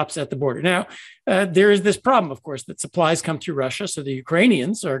this stops at the border. Now, there is this problem, of course, that supplies come through Russia. So the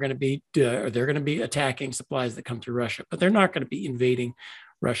Ukrainians are going to be, they're going to be attacking supplies that come through Russia, but they're not going to be invading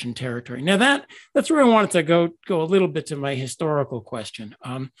Russian territory. Now that's where I wanted to go a little bit to my historical question.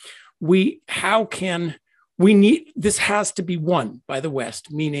 This has to be won by the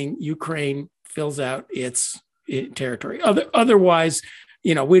West, meaning Ukraine fills out its territory. Otherwise,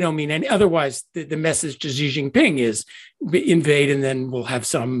 we don't mean any. Otherwise, the message to Xi Jinping is invade, and then we'll have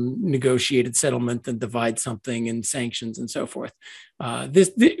some negotiated settlement and divide something and sanctions and so forth. This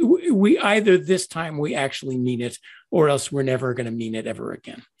time we actually mean it, or else we're never going to mean it ever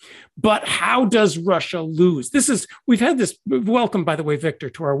again. But how does Russia lose? We've had this. Welcome, by the way, Victor,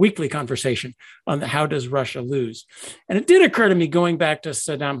 to our weekly conversation on the how does Russia lose. And it did occur to me, going back to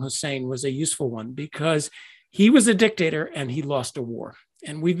Saddam Hussein was a useful one, because he was a dictator and he lost a war.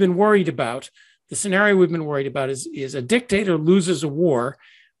 And we've been worried about, the scenario we've been worried about is a dictator loses a war,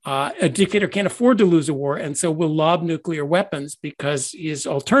 A dictator can't afford to lose a war, and so will lob nuclear weapons because his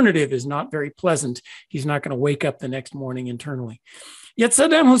alternative is not very pleasant. He's not going to wake up the next morning internally. Yet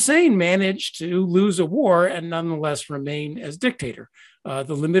Saddam Hussein managed to lose a war and nonetheless remain as dictator.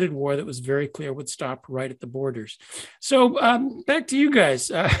 The limited war that was very clear would stop right at the borders. So back to you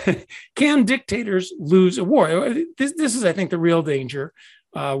guys. Can dictators lose a war? This is, I think, the real danger.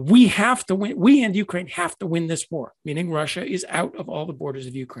 We have to win. We and Ukraine have to win this war, meaning Russia is out of all the borders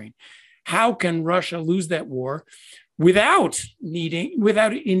of Ukraine. How can Russia lose that war without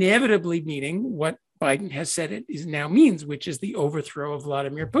inevitably needing what Biden has said it now means, which is the overthrow of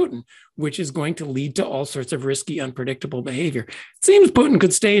Vladimir Putin, which is going to lead to all sorts of risky, unpredictable behavior. It seems Putin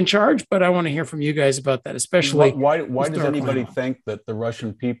could stay in charge, but I want to hear from you guys about that, especially. Why does anybody think that the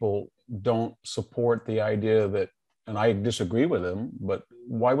Russian people don't support the idea that, and I disagree with them, but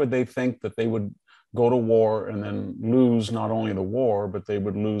why would they think that they would go to war and then lose not only the war, but they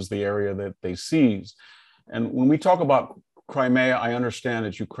would lose the area that they seized? And when we talk about Crimea, I understand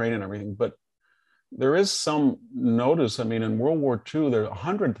it's Ukraine and everything, but there is some notice. I mean, in World War II, there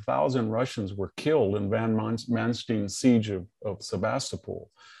 100,000 Russians were killed in von Manstein's siege of Sebastopol.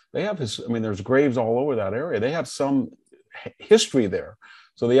 They have there's graves all over that area. They have some history there.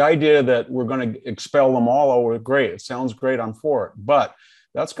 So the idea that we're going to expel them all over, great. It sounds great. I'm for it. But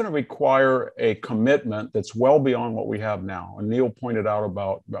that's going to require a commitment that's well beyond what we have now. And Neil pointed out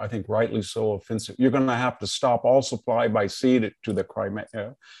about, I think rightly so, offensive. You're going to have to stop all supply by sea to the Crimea.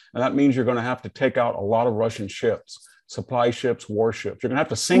 And that means you're going to have to take out a lot of Russian ships, supply ships, warships. You're going to have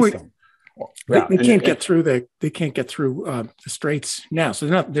to sink them. They can't get through the straits now. So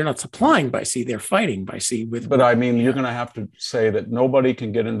they're not supplying by sea. They're fighting by sea with. But I mean, you're going to have to say that nobody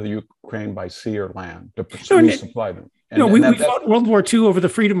can get into Ukraine by sea or land to resupply them. We fought World War II over the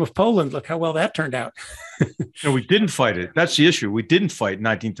freedom of Poland. Look how well that turned out. No, we didn't fight it. That's the issue. We didn't fight in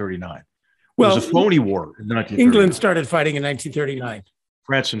 1939. Well, it was a phony war in 1939. England started fighting in 1939.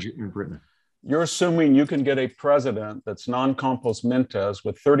 France and Britain. You're assuming you can get a president that's non-compos mentis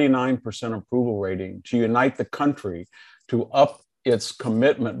with 39% approval rating to unite the country, to up its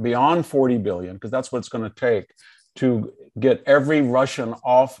commitment beyond 40 billion, because that's what it's going to take to get every Russian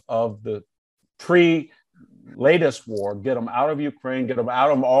off of the latest war, get them out of Ukraine, get them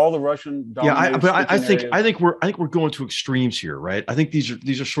out of all the Russian. I think we're going to extremes here, right? I think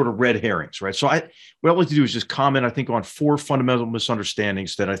these are sort of red herrings, right? So what I'd like to do is just comment, I think, on four fundamental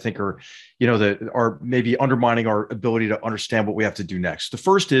misunderstandings that I think are, that are maybe undermining our ability to understand what we have to do next. The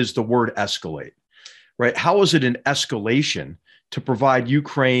first is the word escalate, right? How is it an escalation to provide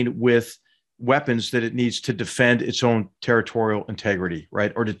Ukraine with weapons that it needs to defend its own territorial integrity,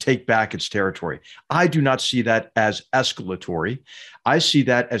 right? Or to take back its territory? I do not see that as escalatory. I see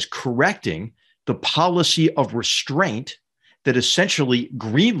that as correcting the policy of restraint that essentially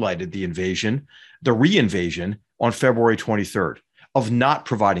greenlighted the re-invasion on February 23rd, of not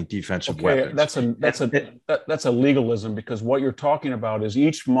providing defensive weapons. That's a legalism, because what you're talking about is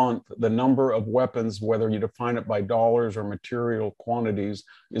each month the number of weapons, whether you define it by dollars or material quantities,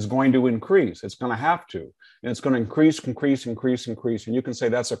 is going to increase. It's going to have to, and it's going to increase. And you can say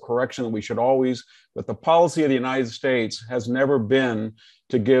that's a correction that we should always, but the policy of the United States has never been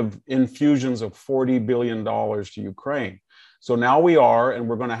to give infusions of $40 billion to Ukraine. So now we are, and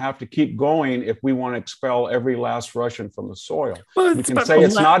we're going to have to keep going if we want to expel every last Russian from the soil. Well, you can say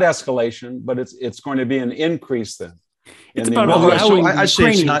it's not escalation, but it's going to be an increase then. It's about allowing I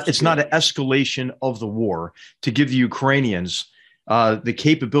say it's not an escalation of the war to give the Ukrainians the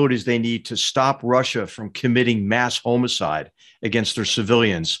capabilities they need to stop Russia from committing mass homicide against their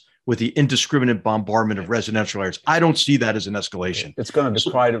civilians with the indiscriminate bombardment of residential areas. I don't see that as an escalation. It's going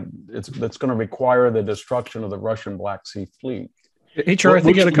to require the destruction of the Russian Black Sea Fleet. Which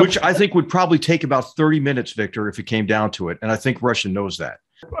I think would probably take about 30 minutes, Victor, if it came down to it. And I think Russia knows that.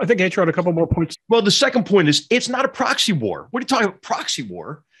 I think HR had a couple more points. Well, the second point is it's not a proxy war. What are you talking about? Proxy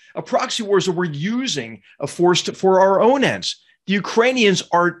war? A proxy war is that we're using a force for our own ends. The Ukrainians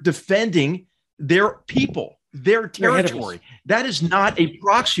are defending their people, their territory. That is not a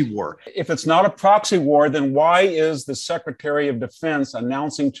proxy war. If it's not a proxy war, then why is the Secretary of Defense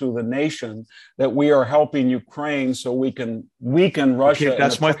announcing to the nation that we are helping Ukraine so we can weaken Russia? Okay,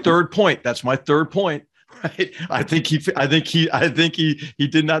 that's my third point. Right? I think he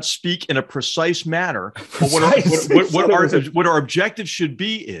did not speak in a precise manner. But what our objective should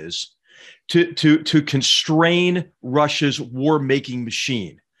be is to constrain Russia's war-making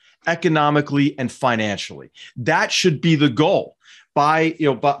machine, economically and financially. That should be the goal. by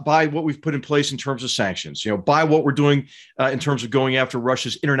what we've put in place in terms of sanctions, by what we're doing in terms of going after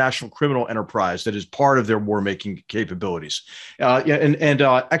Russia's international criminal enterprise that is part of their war-making capabilities, and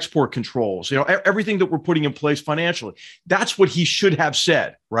export controls, everything that we're putting in place financially. That's what he should have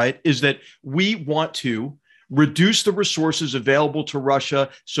said, right? Is that we want to reduce the resources available to Russia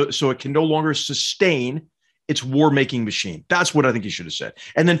so it can no longer sustain its war-making machine. That's what I think he should have said.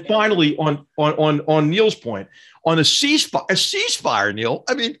 And then finally, on Neil's point, on a ceasefire, Neil.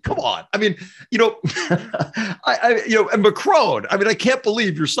 I mean, come on. I mean, and Macron. I mean, I can't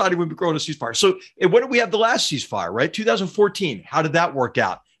believe you're siding with Macron on a ceasefire. So, when did we have the last ceasefire? Right, 2014. How did that work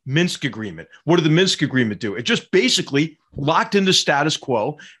out? Minsk agreement. What did the Minsk agreement do? It just basically locked in the status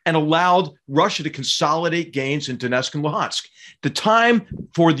quo and allowed Russia to consolidate gains in Donetsk and Luhansk. The time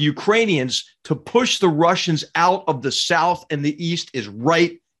for the Ukrainians to push the Russians out of the south and the east is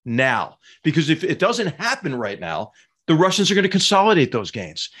right now, because if it doesn't happen right now, the Russians are going to consolidate those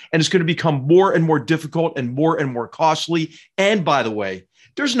gains, and it's going to become more and more difficult and more costly. And by the way,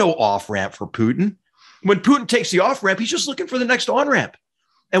 there's no off ramp for Putin. When Putin takes the off ramp, he's just looking for the next on ramp.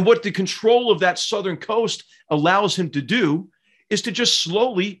 And what the control of that southern coast allows him to do is to just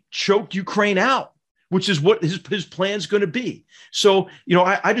slowly choke Ukraine out, which is what his plan is going to be. So,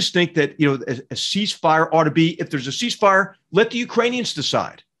 I just think that, a ceasefire ought to be, if there's a ceasefire, let the Ukrainians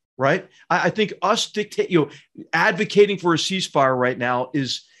decide, right? I think us advocating for a ceasefire right now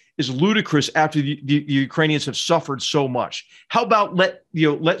is ludicrous after the Ukrainians have suffered so much. How about let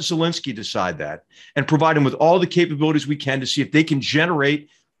Zelensky decide that and provide him with all the capabilities we can to see if they can generate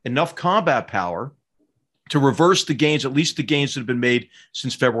enough combat power to reverse the gains, at least the gains that have been made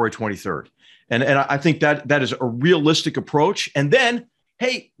since February 23rd. And I think that is a realistic approach. And then,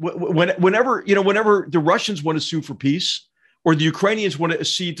 hey, whenever the Russians want to sue for peace or the Ukrainians want to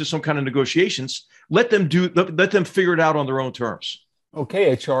accede to some kind of negotiations, let them figure it out on their own terms.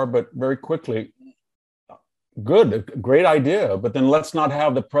 Okay, HR, but very quickly, good, great idea. But then let's not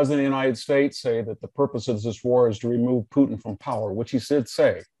have the president of the United States say that the purpose of this war is to remove Putin from power, which he did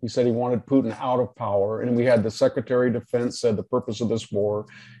say. He said he wanted Putin out of power. And we had the Secretary of Defense said the purpose of this war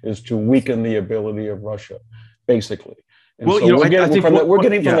is to weaken the ability of Russia, basically. And well, so we're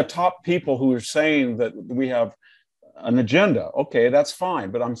getting from the top people who are saying that we have an agenda. Okay, that's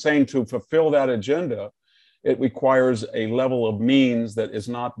fine. But I'm saying to fulfill that agenda, it requires a level of means that is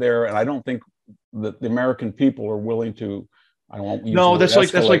not there. And I don't think that the American people are willing to. I won't use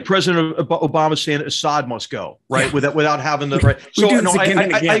that's like President Obama saying Assad must go, right? Yeah. Without having the right. So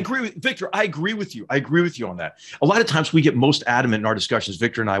I agree with Victor. I agree with you. I agree with you on that. A lot of times we get most adamant in our discussions,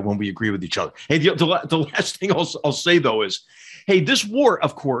 Victor and I, when we agree with each other. Hey, the last thing I'll say though is, hey, this war,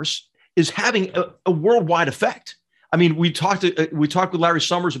 of course, is having a worldwide effect. I mean, we talked with Larry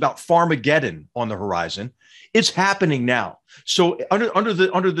Summers about Farmageddon on the horizon. It's happening now. So under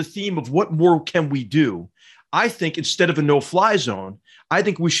the theme of what more can we do, I think instead of a no-fly zone, I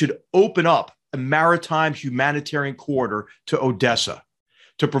think we should open up a maritime humanitarian corridor to Odessa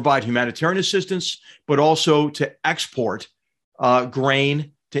to provide humanitarian assistance, but also to export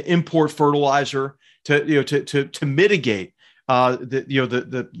grain, to import fertilizer, to mitigate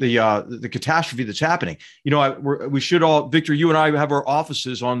the catastrophe that's happening. We should all, Victor, you and I have our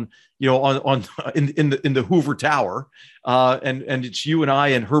offices in the Hoover Tower, and it's you and I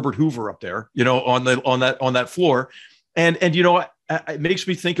and Herbert Hoover up there, on that floor, and it makes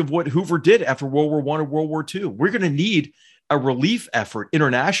me think of what Hoover did after World War I and World War II. We're going to need a relief effort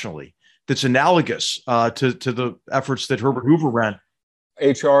internationally that's analogous to the efforts that Herbert Hoover ran.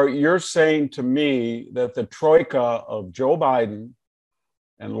 HR, you're saying to me that the troika of Joe Biden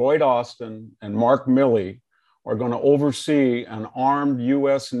and Lloyd Austin and Mark Milley are going to oversee an armed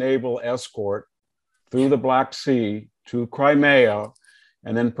U.S. naval escort through the Black Sea to Crimea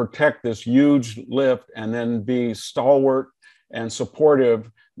and then protect this huge lift and then be stalwart and supportive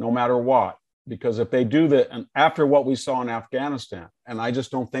no matter what. Because if they do that, and after what we saw in Afghanistan, and I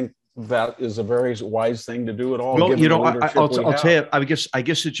just don't think that is a very wise thing to do at all. Well, I'll tell you, I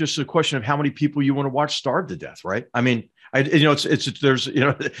guess it's just a question of how many people you want to watch starve to death, right? I mean, it's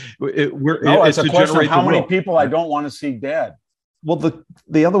a question of how many people I don't want to see dead. Well,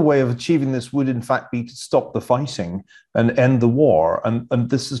 the other way of achieving this would, in fact, be to stop the fighting and end the war. And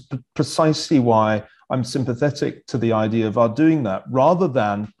this is precisely why I'm sympathetic to the idea of our doing that, rather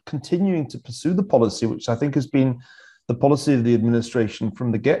than continuing to pursue the policy, which I think has been the policy of the administration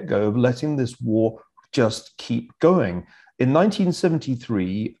from the get-go, of letting this war just keep going. In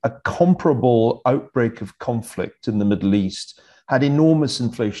 1973, a comparable outbreak of conflict in the Middle East had enormous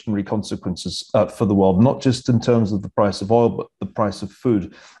inflationary consequences for the world, not just in terms of the price of oil, but the price of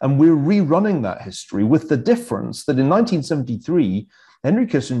food. And we're rerunning that history with the difference that in 1973, Henry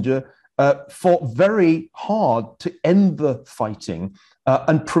Kissinger fought very hard to end the fighting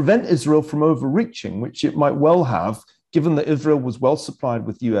and prevent Israel from overreaching, which it might well have, given that Israel was well supplied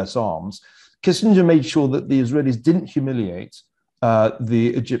with US arms. Kissinger made sure that the Israelis didn't humiliate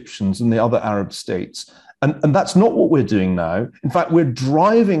the Egyptians and the other Arab states. And that's not what we're doing now. In fact, we're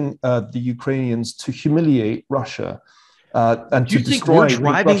driving the Ukrainians to humiliate Russia and to destroy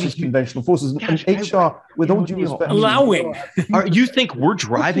Russia's conventional forces. And HR, with all due respect, allowing. You think we're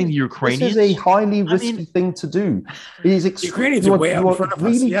driving the Ukrainians? This is a highly risky thing to do. It is Ukrainians are way out in front of us.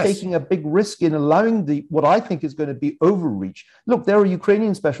 Really taking a big risk in allowing what I think is going to be overreach. Look, there are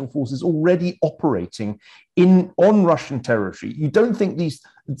Ukrainian special forces already operating on Russian territory. You don't think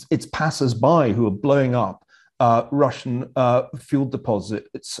it's passers-by who are blowing up Russian fuel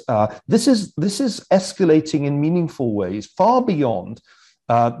deposits. This is escalating in meaningful ways, far beyond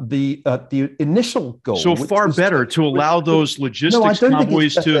the initial goal. So far better to allow those logistics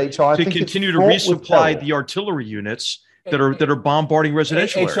convoys to continue to resupply the artillery units that are bombarding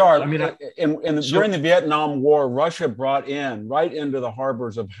residential areas. I mean, during the Vietnam War, Russia brought in right into the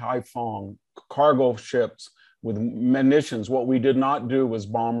harbors of Haiphong cargo ships with munitions. What we did not do was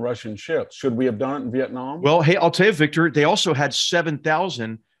bomb Russian ships. Should we have done it in Vietnam? Well, hey, I'll tell you, Victor, they also had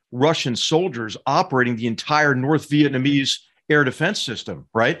 7,000 Russian soldiers operating the entire North Vietnamese air defense system,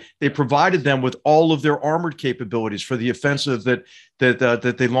 right? They provided them with all of their armored capabilities for the offensive that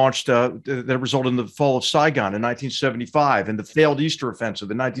they launched that resulted in the fall of Saigon in 1975 and the failed Easter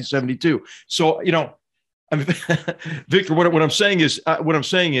offensive in 1972. So, I mean, Victor, what I'm saying is,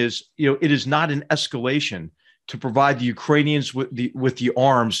 it is not an escalation to provide the Ukrainians with the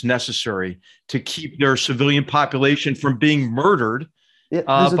arms necessary to keep their civilian population from being murdered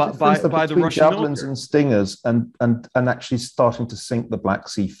by the Russian javelins and stingers, and actually starting to sink the Black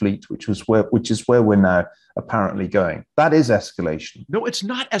Sea Fleet, which is where we're now apparently going. That is escalation. No, it's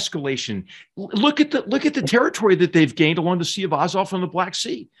not escalation. Look at the territory that they've gained along the Sea of Azov and the Black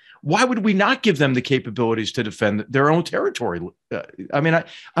Sea. Why would we not give them the capabilities to defend their own territory? I mean,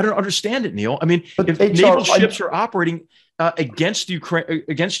 I don't understand it, Neil. I mean, if naval ships are operating against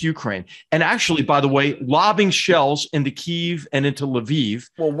Ukraine, and actually, by the way, lobbing shells into Kyiv and into Lviv,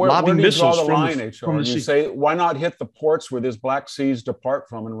 lobbing missiles from the sea. You say, why not hit the ports where these Black Seas depart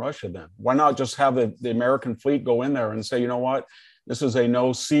from in Russia then? Why not just have the American fleet go in there and say, you know what, this is a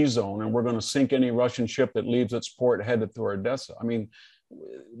no-see zone, and we're going to sink any Russian ship that leaves its port headed through Odessa? I mean,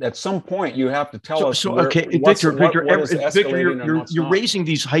 at some point you have to tell us. Victor, you're raising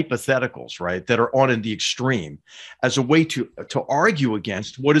these hypotheticals, right, that are on in the extreme as a way to argue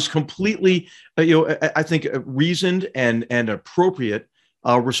against what is completely, I think, a reasoned and appropriate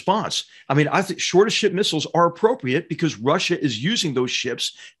response. I mean, I think shorter ship missiles are appropriate because Russia is using those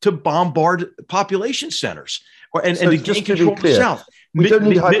ships to bombard population centers and to gain control of the south. We don't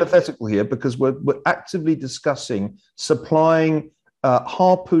need hypothetical here because we're actively discussing supplying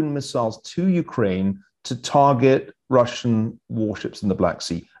Harpoon missiles to Ukraine to target Russian warships in the Black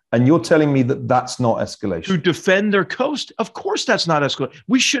Sea. And you're telling me that that's not escalation? To defend their coast? Of course that's not escalation.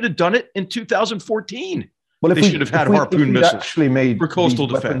 We should have done it in 2014. Well, they should have had Harpoon missiles actually made for coastal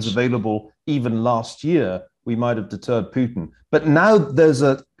these defense weapons available even last year, we might have deterred Putin. But now there's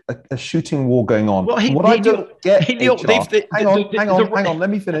a shooting war going on. Well, hang on, let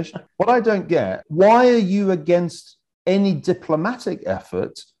me finish. What I don't get, why are you against any diplomatic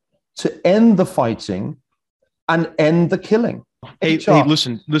effort to end the fighting and end the killing? Hey,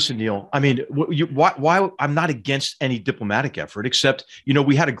 listen, Neil. I mean, why I'm not against any diplomatic effort, except,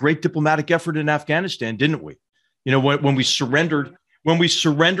 we had a great diplomatic effort in Afghanistan, didn't we? When we surrendered to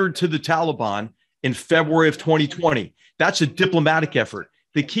the Taliban in February of 2020, that's a diplomatic effort.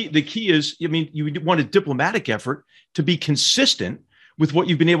 The key is, you want a diplomatic effort to be consistent with what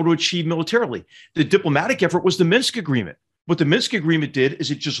you've been able to achieve militarily. The diplomatic effort was the Minsk Agreement. What the Minsk Agreement did is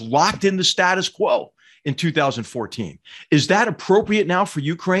it just locked in the status quo in 2014. Is that appropriate now for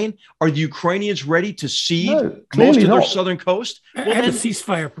Ukraine? Are the Ukrainians ready to cede most of their southern coast? I have a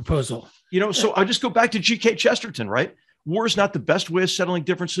ceasefire proposal. So I'll just go back to G.K. Chesterton, right? War is not the best way of settling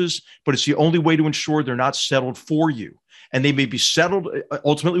differences, but it's the only way to ensure they're not settled for you. And they may be settled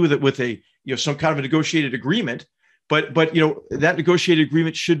ultimately with a some kind of a negotiated agreement. But that negotiated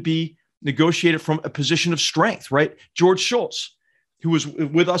agreement should be negotiated from a position of strength, right? George Shultz, who was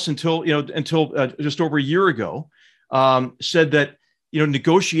with us until just over a year ago, said that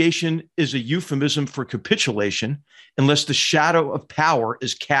negotiation is a euphemism for capitulation unless the shadow of power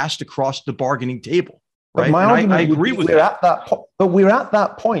is cast across the bargaining table. right? My and argument I would agree be with we're that. at that but we're at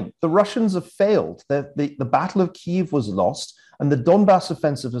that point. The Russians have failed. The Battle of Kyiv was lost, and the Donbass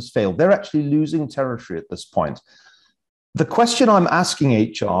offensive has failed. They're actually losing territory at this point. The question I'm asking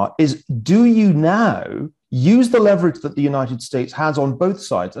HR is, do you now use the leverage that the United States has on both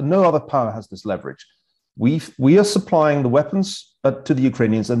sides, and no other power has this leverage? We are supplying the weapons to the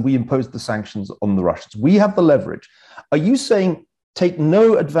Ukrainians, and we impose the sanctions on the Russians. We have the leverage. Are you saying take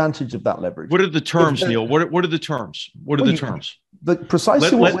no advantage of that leverage? What are the terms, Neil? What are the terms? What are the terms?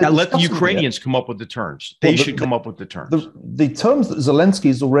 Precisely let the Ukrainians come up with the terms. They should come up with the terms. The terms that Zelensky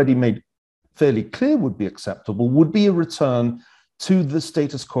has already made fairly clear would be acceptable would be a return to the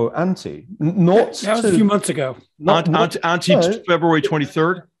status quo ante. That was a few months ago. Ante February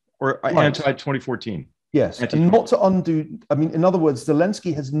 23rd or ante 2014. Yes, and not to undo. I mean, in other words,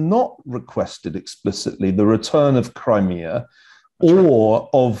 Zelensky has not requested explicitly the return of Crimea or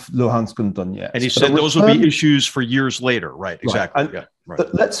of Luhansk and Donetsk. And he said those will be issues for years later. Right, exactly. Right.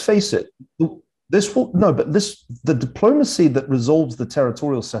 But let's face it, the diplomacy that resolves the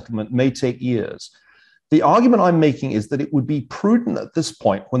territorial settlement may take years. The argument I'm making is that it would be prudent at this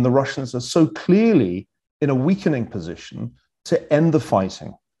point, when the Russians are so clearly in a weakening position, to end the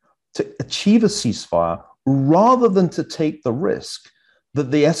fighting, to achieve a ceasefire, rather than to take the risk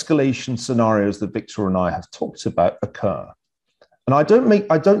that the escalation scenarios that Victor and I have talked about occur. And I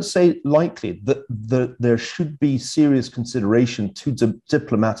don't say lightly that there should be serious consideration to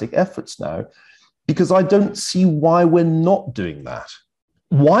diplomatic efforts now, because I don't see why we're not doing that.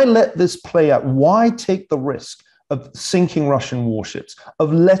 Why let this play out? Why take the risk of sinking Russian warships,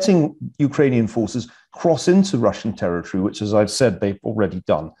 of letting Ukrainian forces cross into Russian territory, which, as I've said, they've already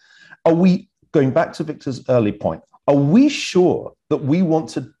done? Are we, going back to Victor's early point, are we sure that we want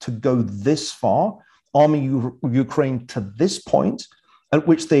to go this far, arming Ukraine to this point, at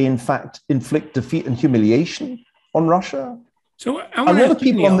which they in fact inflict defeat and humiliation on Russia? So a lot of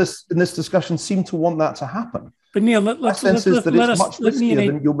people in this discussion seem to want that to happen. But Neil, my sense is that it's much riskier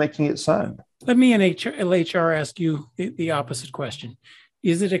than you're making it sound. Let me and LHR ask you the opposite question.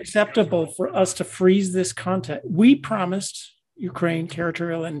 Is it acceptable for us to freeze this contact? We promised Ukraine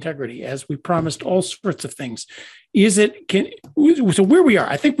territorial integrity, as we promised all sorts of things. So where we are,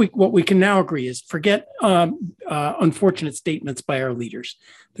 I think what we can now agree is forget unfortunate statements by our leaders.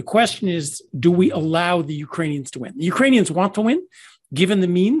 The question is, do we allow the Ukrainians to win? The Ukrainians want to win. Given the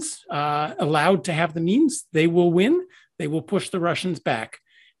means, allowed to have the means, they will win. They will push the Russians back.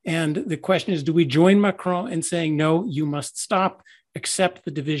 And the question is, do we join Macron in saying, no, you must stop, accept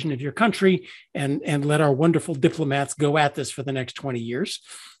the division of your country, and let our wonderful diplomats go at this for the next 20 years,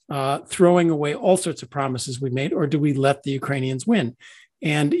 throwing away all sorts of promises we made, or do we let the Ukrainians win?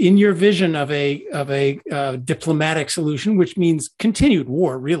 And in your vision of a diplomatic solution, which means continued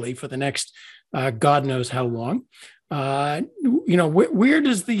war, really, for the next God knows how long, where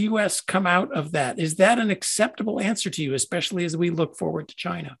does the U.S. come out of that? Is that an acceptable answer to you, especially as we look forward to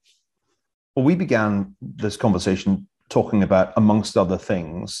China? Well, we began this conversation talking about, amongst other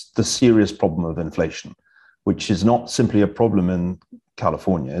things, the serious problem of inflation, which is not simply a problem in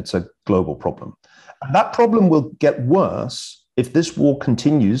California, it's a global problem. And that problem will get worse if this war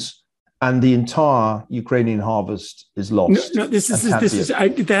continues and the entire Ukrainian harvest is lost. No,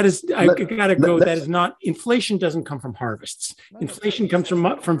 that is not, inflation doesn't come from harvests. Inflation comes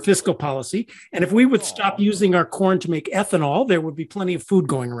from fiscal policy. And if we would stop using our corn to make ethanol, there would be plenty of food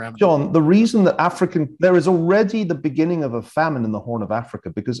going around. John, the reason that there is already the beginning of a famine in the Horn of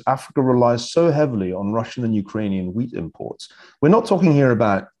Africa, because Africa relies so heavily on Russian and Ukrainian wheat imports. We're not talking here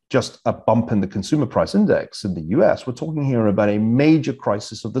about just a bump in the consumer price index in the US. We're talking here about a major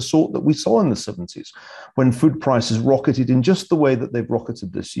crisis of the sort that we saw in the 70s, when food prices rocketed in just the way that they've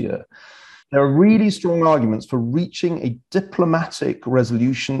rocketed this year. There are really strong arguments for reaching a diplomatic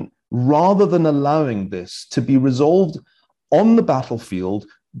resolution rather than allowing this to be resolved on the battlefield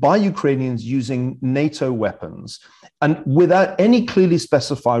by Ukrainians using NATO weapons and without any clearly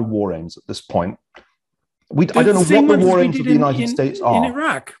specified war aims at this point. I don't know what the war aims of the United States are. In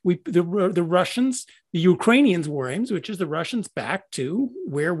Iraq, the Russians, the Ukrainians' war aims, which is the Russians back to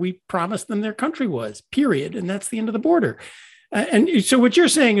where we promised them their country was, period. And that's the end of the border. And so what you're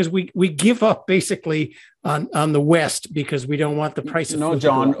saying is we give up basically on the West because we don't want the price of food. No,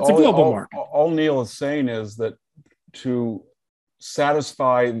 John, it's a global market. All Neil is saying is that to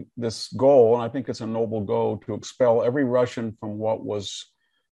satisfy this goal, and I think it's a noble goal, to expel every Russian from what was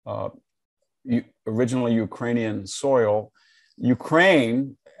originally Ukrainian soil,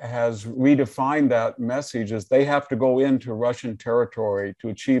 Ukraine has redefined that message as they have to go into Russian territory to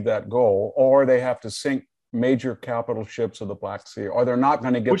achieve that goal, or they have to sink major capital ships of the Black Sea, or they're not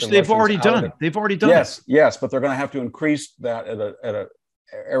going to get which the they've Russians already out done. of They've already done. Yes, but they're going to have to increase that at a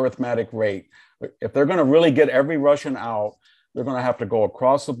arithmetic rate. If they're going to really get every Russian out, they're going to have to go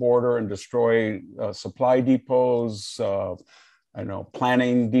across the border and destroy supply depots,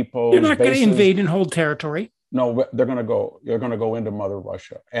 planning depots. They're not going to invade and hold territory. No, they're going to go into Mother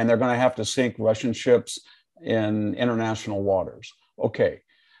Russia, and they're going to have to sink Russian ships in international waters. Okay.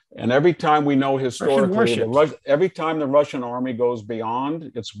 And every time we know historically, every time the Russian army goes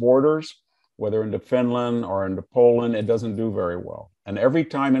beyond its borders, whether into Finland or into Poland, it doesn't do very well. And every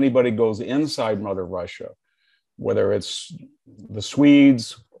time anybody goes inside Mother Russia, whether it's the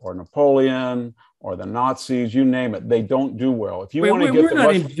Swedes or Napoleon or the Nazis, you name it, they don't do well. If you want to get we're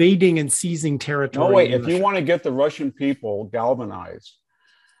not invading and seizing territory. No, wait. If you want to get the Russian people galvanized,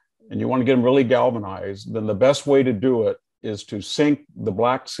 and you want to get them really galvanized, then the best way to do it is to sink the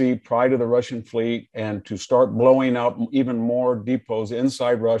Black Sea prior to the Russian fleet and to start blowing up even more depots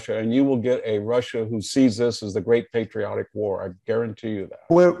inside Russia. And you will get a Russia who sees this as the Great Patriotic War. I guarantee you that.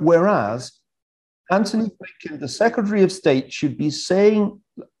 Whereas Antony Blinken, the Secretary of State, should be saying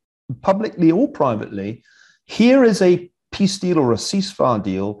publicly or privately, here is a peace deal or a ceasefire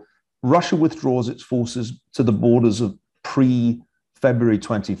deal. Russia withdraws its forces to the borders of pre-February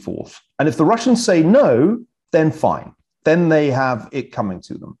 24th. And if the Russians say no, then fine. Then they have it coming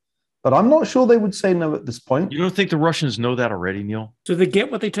to them. But I'm not sure they would say no at this point. You don't think the Russians know that already, Neil? So they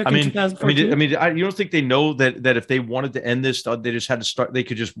get what they took in 2014? You don't think they know that if they wanted to end this, they just had to start, they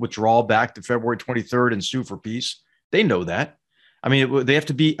could just withdraw back to February 23rd and sue for peace? They know that. I mean, they have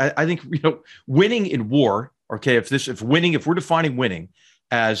to be, I think, winning in war, okay, if we're defining winning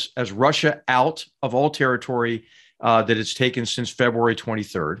as Russia out of all territory that it's taken since February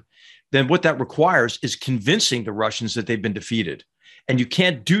 23rd, then what that requires is convincing the Russians that they've been defeated. And you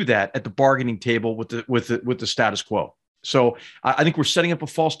can't do that at the bargaining table with the status quo. So I think we're setting up a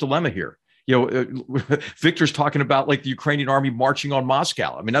false dilemma here. Victor's talking about like the Ukrainian army marching on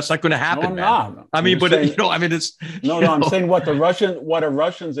Moscow. I mean, that's not going to happen. No, I'm not. I mean, it's I'm saying what the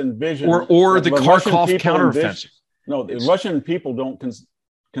Russians envision, or the Kharkov counteroffensive. No, the Russian people don't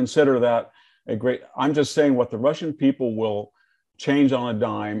consider that a great. I'm just saying what the Russian people will change on a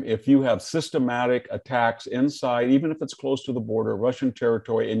dime if you have systematic attacks inside, even if it's close to the border, Russian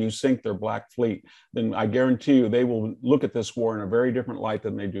territory, and you sink their Black Fleet. Then I guarantee you they will look at this war in a very different light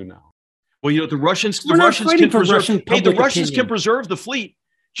than they do now. Well, the Russians can preserve the fleet.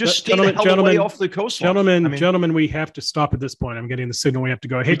 Just stay the hell away off the coastline. Gentlemen, we have to stop at this point. I'm getting the signal. We have to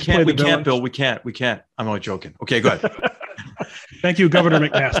go. We can't, Bill. We can't. I'm only joking. Okay, go ahead. Thank you, Governor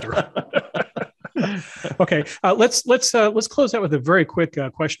McMaster. Okay, let's close out with a very quick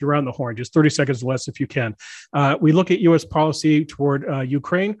question around the horn. Just 30 seconds or less, if you can. We look at U.S. policy toward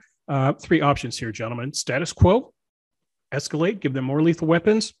Ukraine. Three options here, gentlemen: status quo, escalate, give them more lethal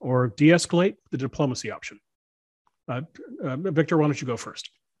weapons, or de-escalate, the diplomacy option. Victor, why don't you go first?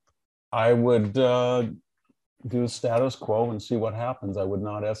 I would do status quo and see what happens. I would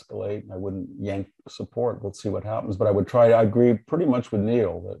not escalate. I wouldn't yank support. Let's see what happens. But I agree pretty much with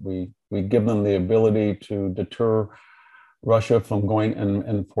Neil that we give them the ability to deter Russia from going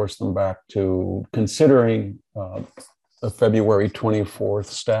and force them back to considering a February 24th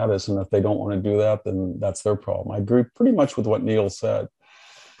status. And if they don't want to do that, then that's their problem. I agree pretty much with what Neil said.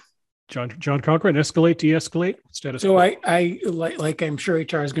 John Cochrane, escalate, de-escalate, status quo. So I like I'm sure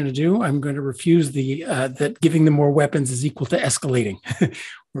HR is going to do. I'm going to refuse that giving them more weapons is equal to escalating.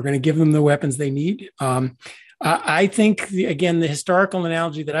 We're going to give them the weapons they need. I think the historical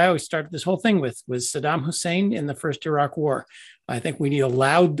analogy that I always started this whole thing with was Saddam Hussein in the first Iraq War. I think we need a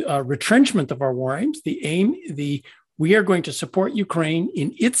loud retrenchment of our war aims. We are going to support Ukraine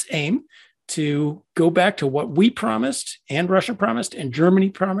in its aim to go back to what we promised and Russia promised and Germany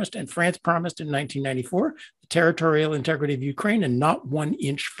promised and France promised in 1994, the territorial integrity of Ukraine, and not 1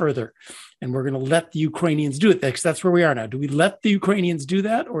 inch further. And we're going to let the Ukrainians do it, because that's where we are now. Do we let the Ukrainians do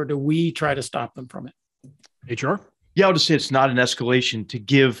that, or do we try to stop them from it? HR? Yeah, I would say it's not an escalation to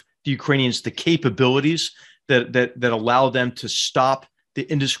give the Ukrainians the capabilities that allow them to stop the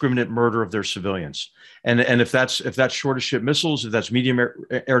indiscriminate murder of their civilians. And if that's shorter ship missiles, if that's medium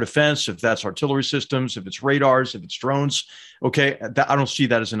air defense, if that's artillery systems, if it's radars, if it's drones, okay, I don't see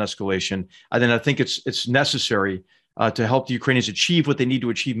that as an escalation. And then I think it's necessary to help the Ukrainians achieve what they need to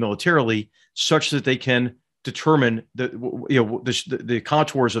achieve militarily, such that they can determine the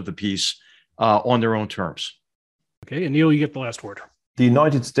contours of the peace on their own terms. Okay, and Neil, you get the last word. The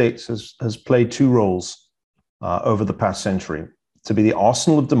United States has played two roles over the past century: to be the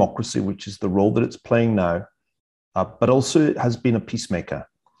arsenal of democracy, which is the role that it's playing now, but also it has been a peacemaker.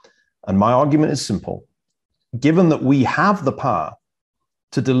 And my argument is simple. given that we have the power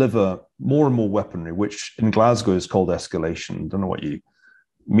to deliver more and more weaponry, which in Glasgow is called escalation. I don't know what you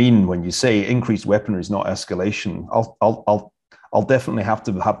mean when you say increased weaponry is not escalation. I'll definitely have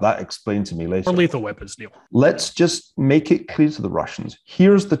to have that explained to me later. Or lethal weapons, Neil. Let's just make it clear to the Russians.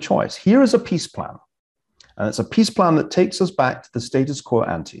 Here's the choice. Here is a peace plan. And it's a peace plan that takes us back to the status quo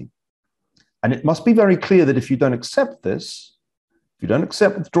ante. And it must be very clear that if you don't accept this, if you don't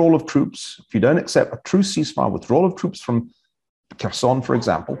accept withdrawal of troops, if you don't accept a true ceasefire, withdrawal of troops from Kherson, for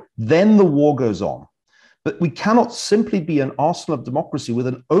example, then the war goes on. But we cannot simply be an arsenal of democracy with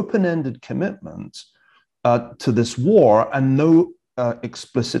an open-ended commitment to this war and no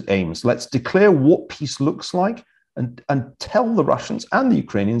explicit aims. Let's declare what peace looks like and tell the Russians and the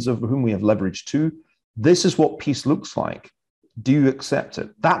Ukrainians, over whom we have leverage too, this is what peace looks like. Do you accept it?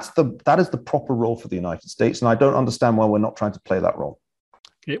 That is the proper role for the United States. And I don't understand why we're not trying to play that role.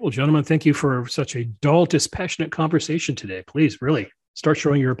 Okay, well, gentlemen, thank you for such a dull, dispassionate conversation today. Please, really start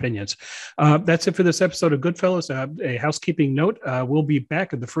showing your opinions. That's it for this episode of Goodfellows. A housekeeping note, we'll be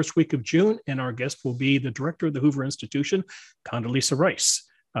back in the first week of June, and our guest will be the director of the Hoover Institution, Condoleezza Rice.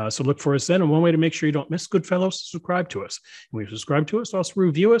 So look for us then. And one way to make sure you don't miss Goodfellows, subscribe to us. When you subscribe to us, also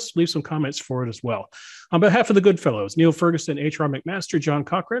review us, leave some comments for it as well. On behalf of the Goodfellows, Neil Ferguson, H.R. McMaster, John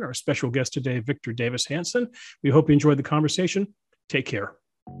Cochran, our special guest today, Victor Davis Hanson. We hope you enjoyed the conversation. Take care.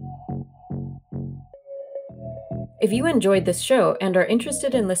 If you enjoyed this show and are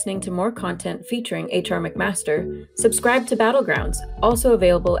interested in listening to more content featuring H.R. McMaster, subscribe to Battlegrounds, also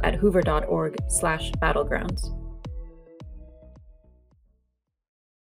available at hoover.org/battlegrounds.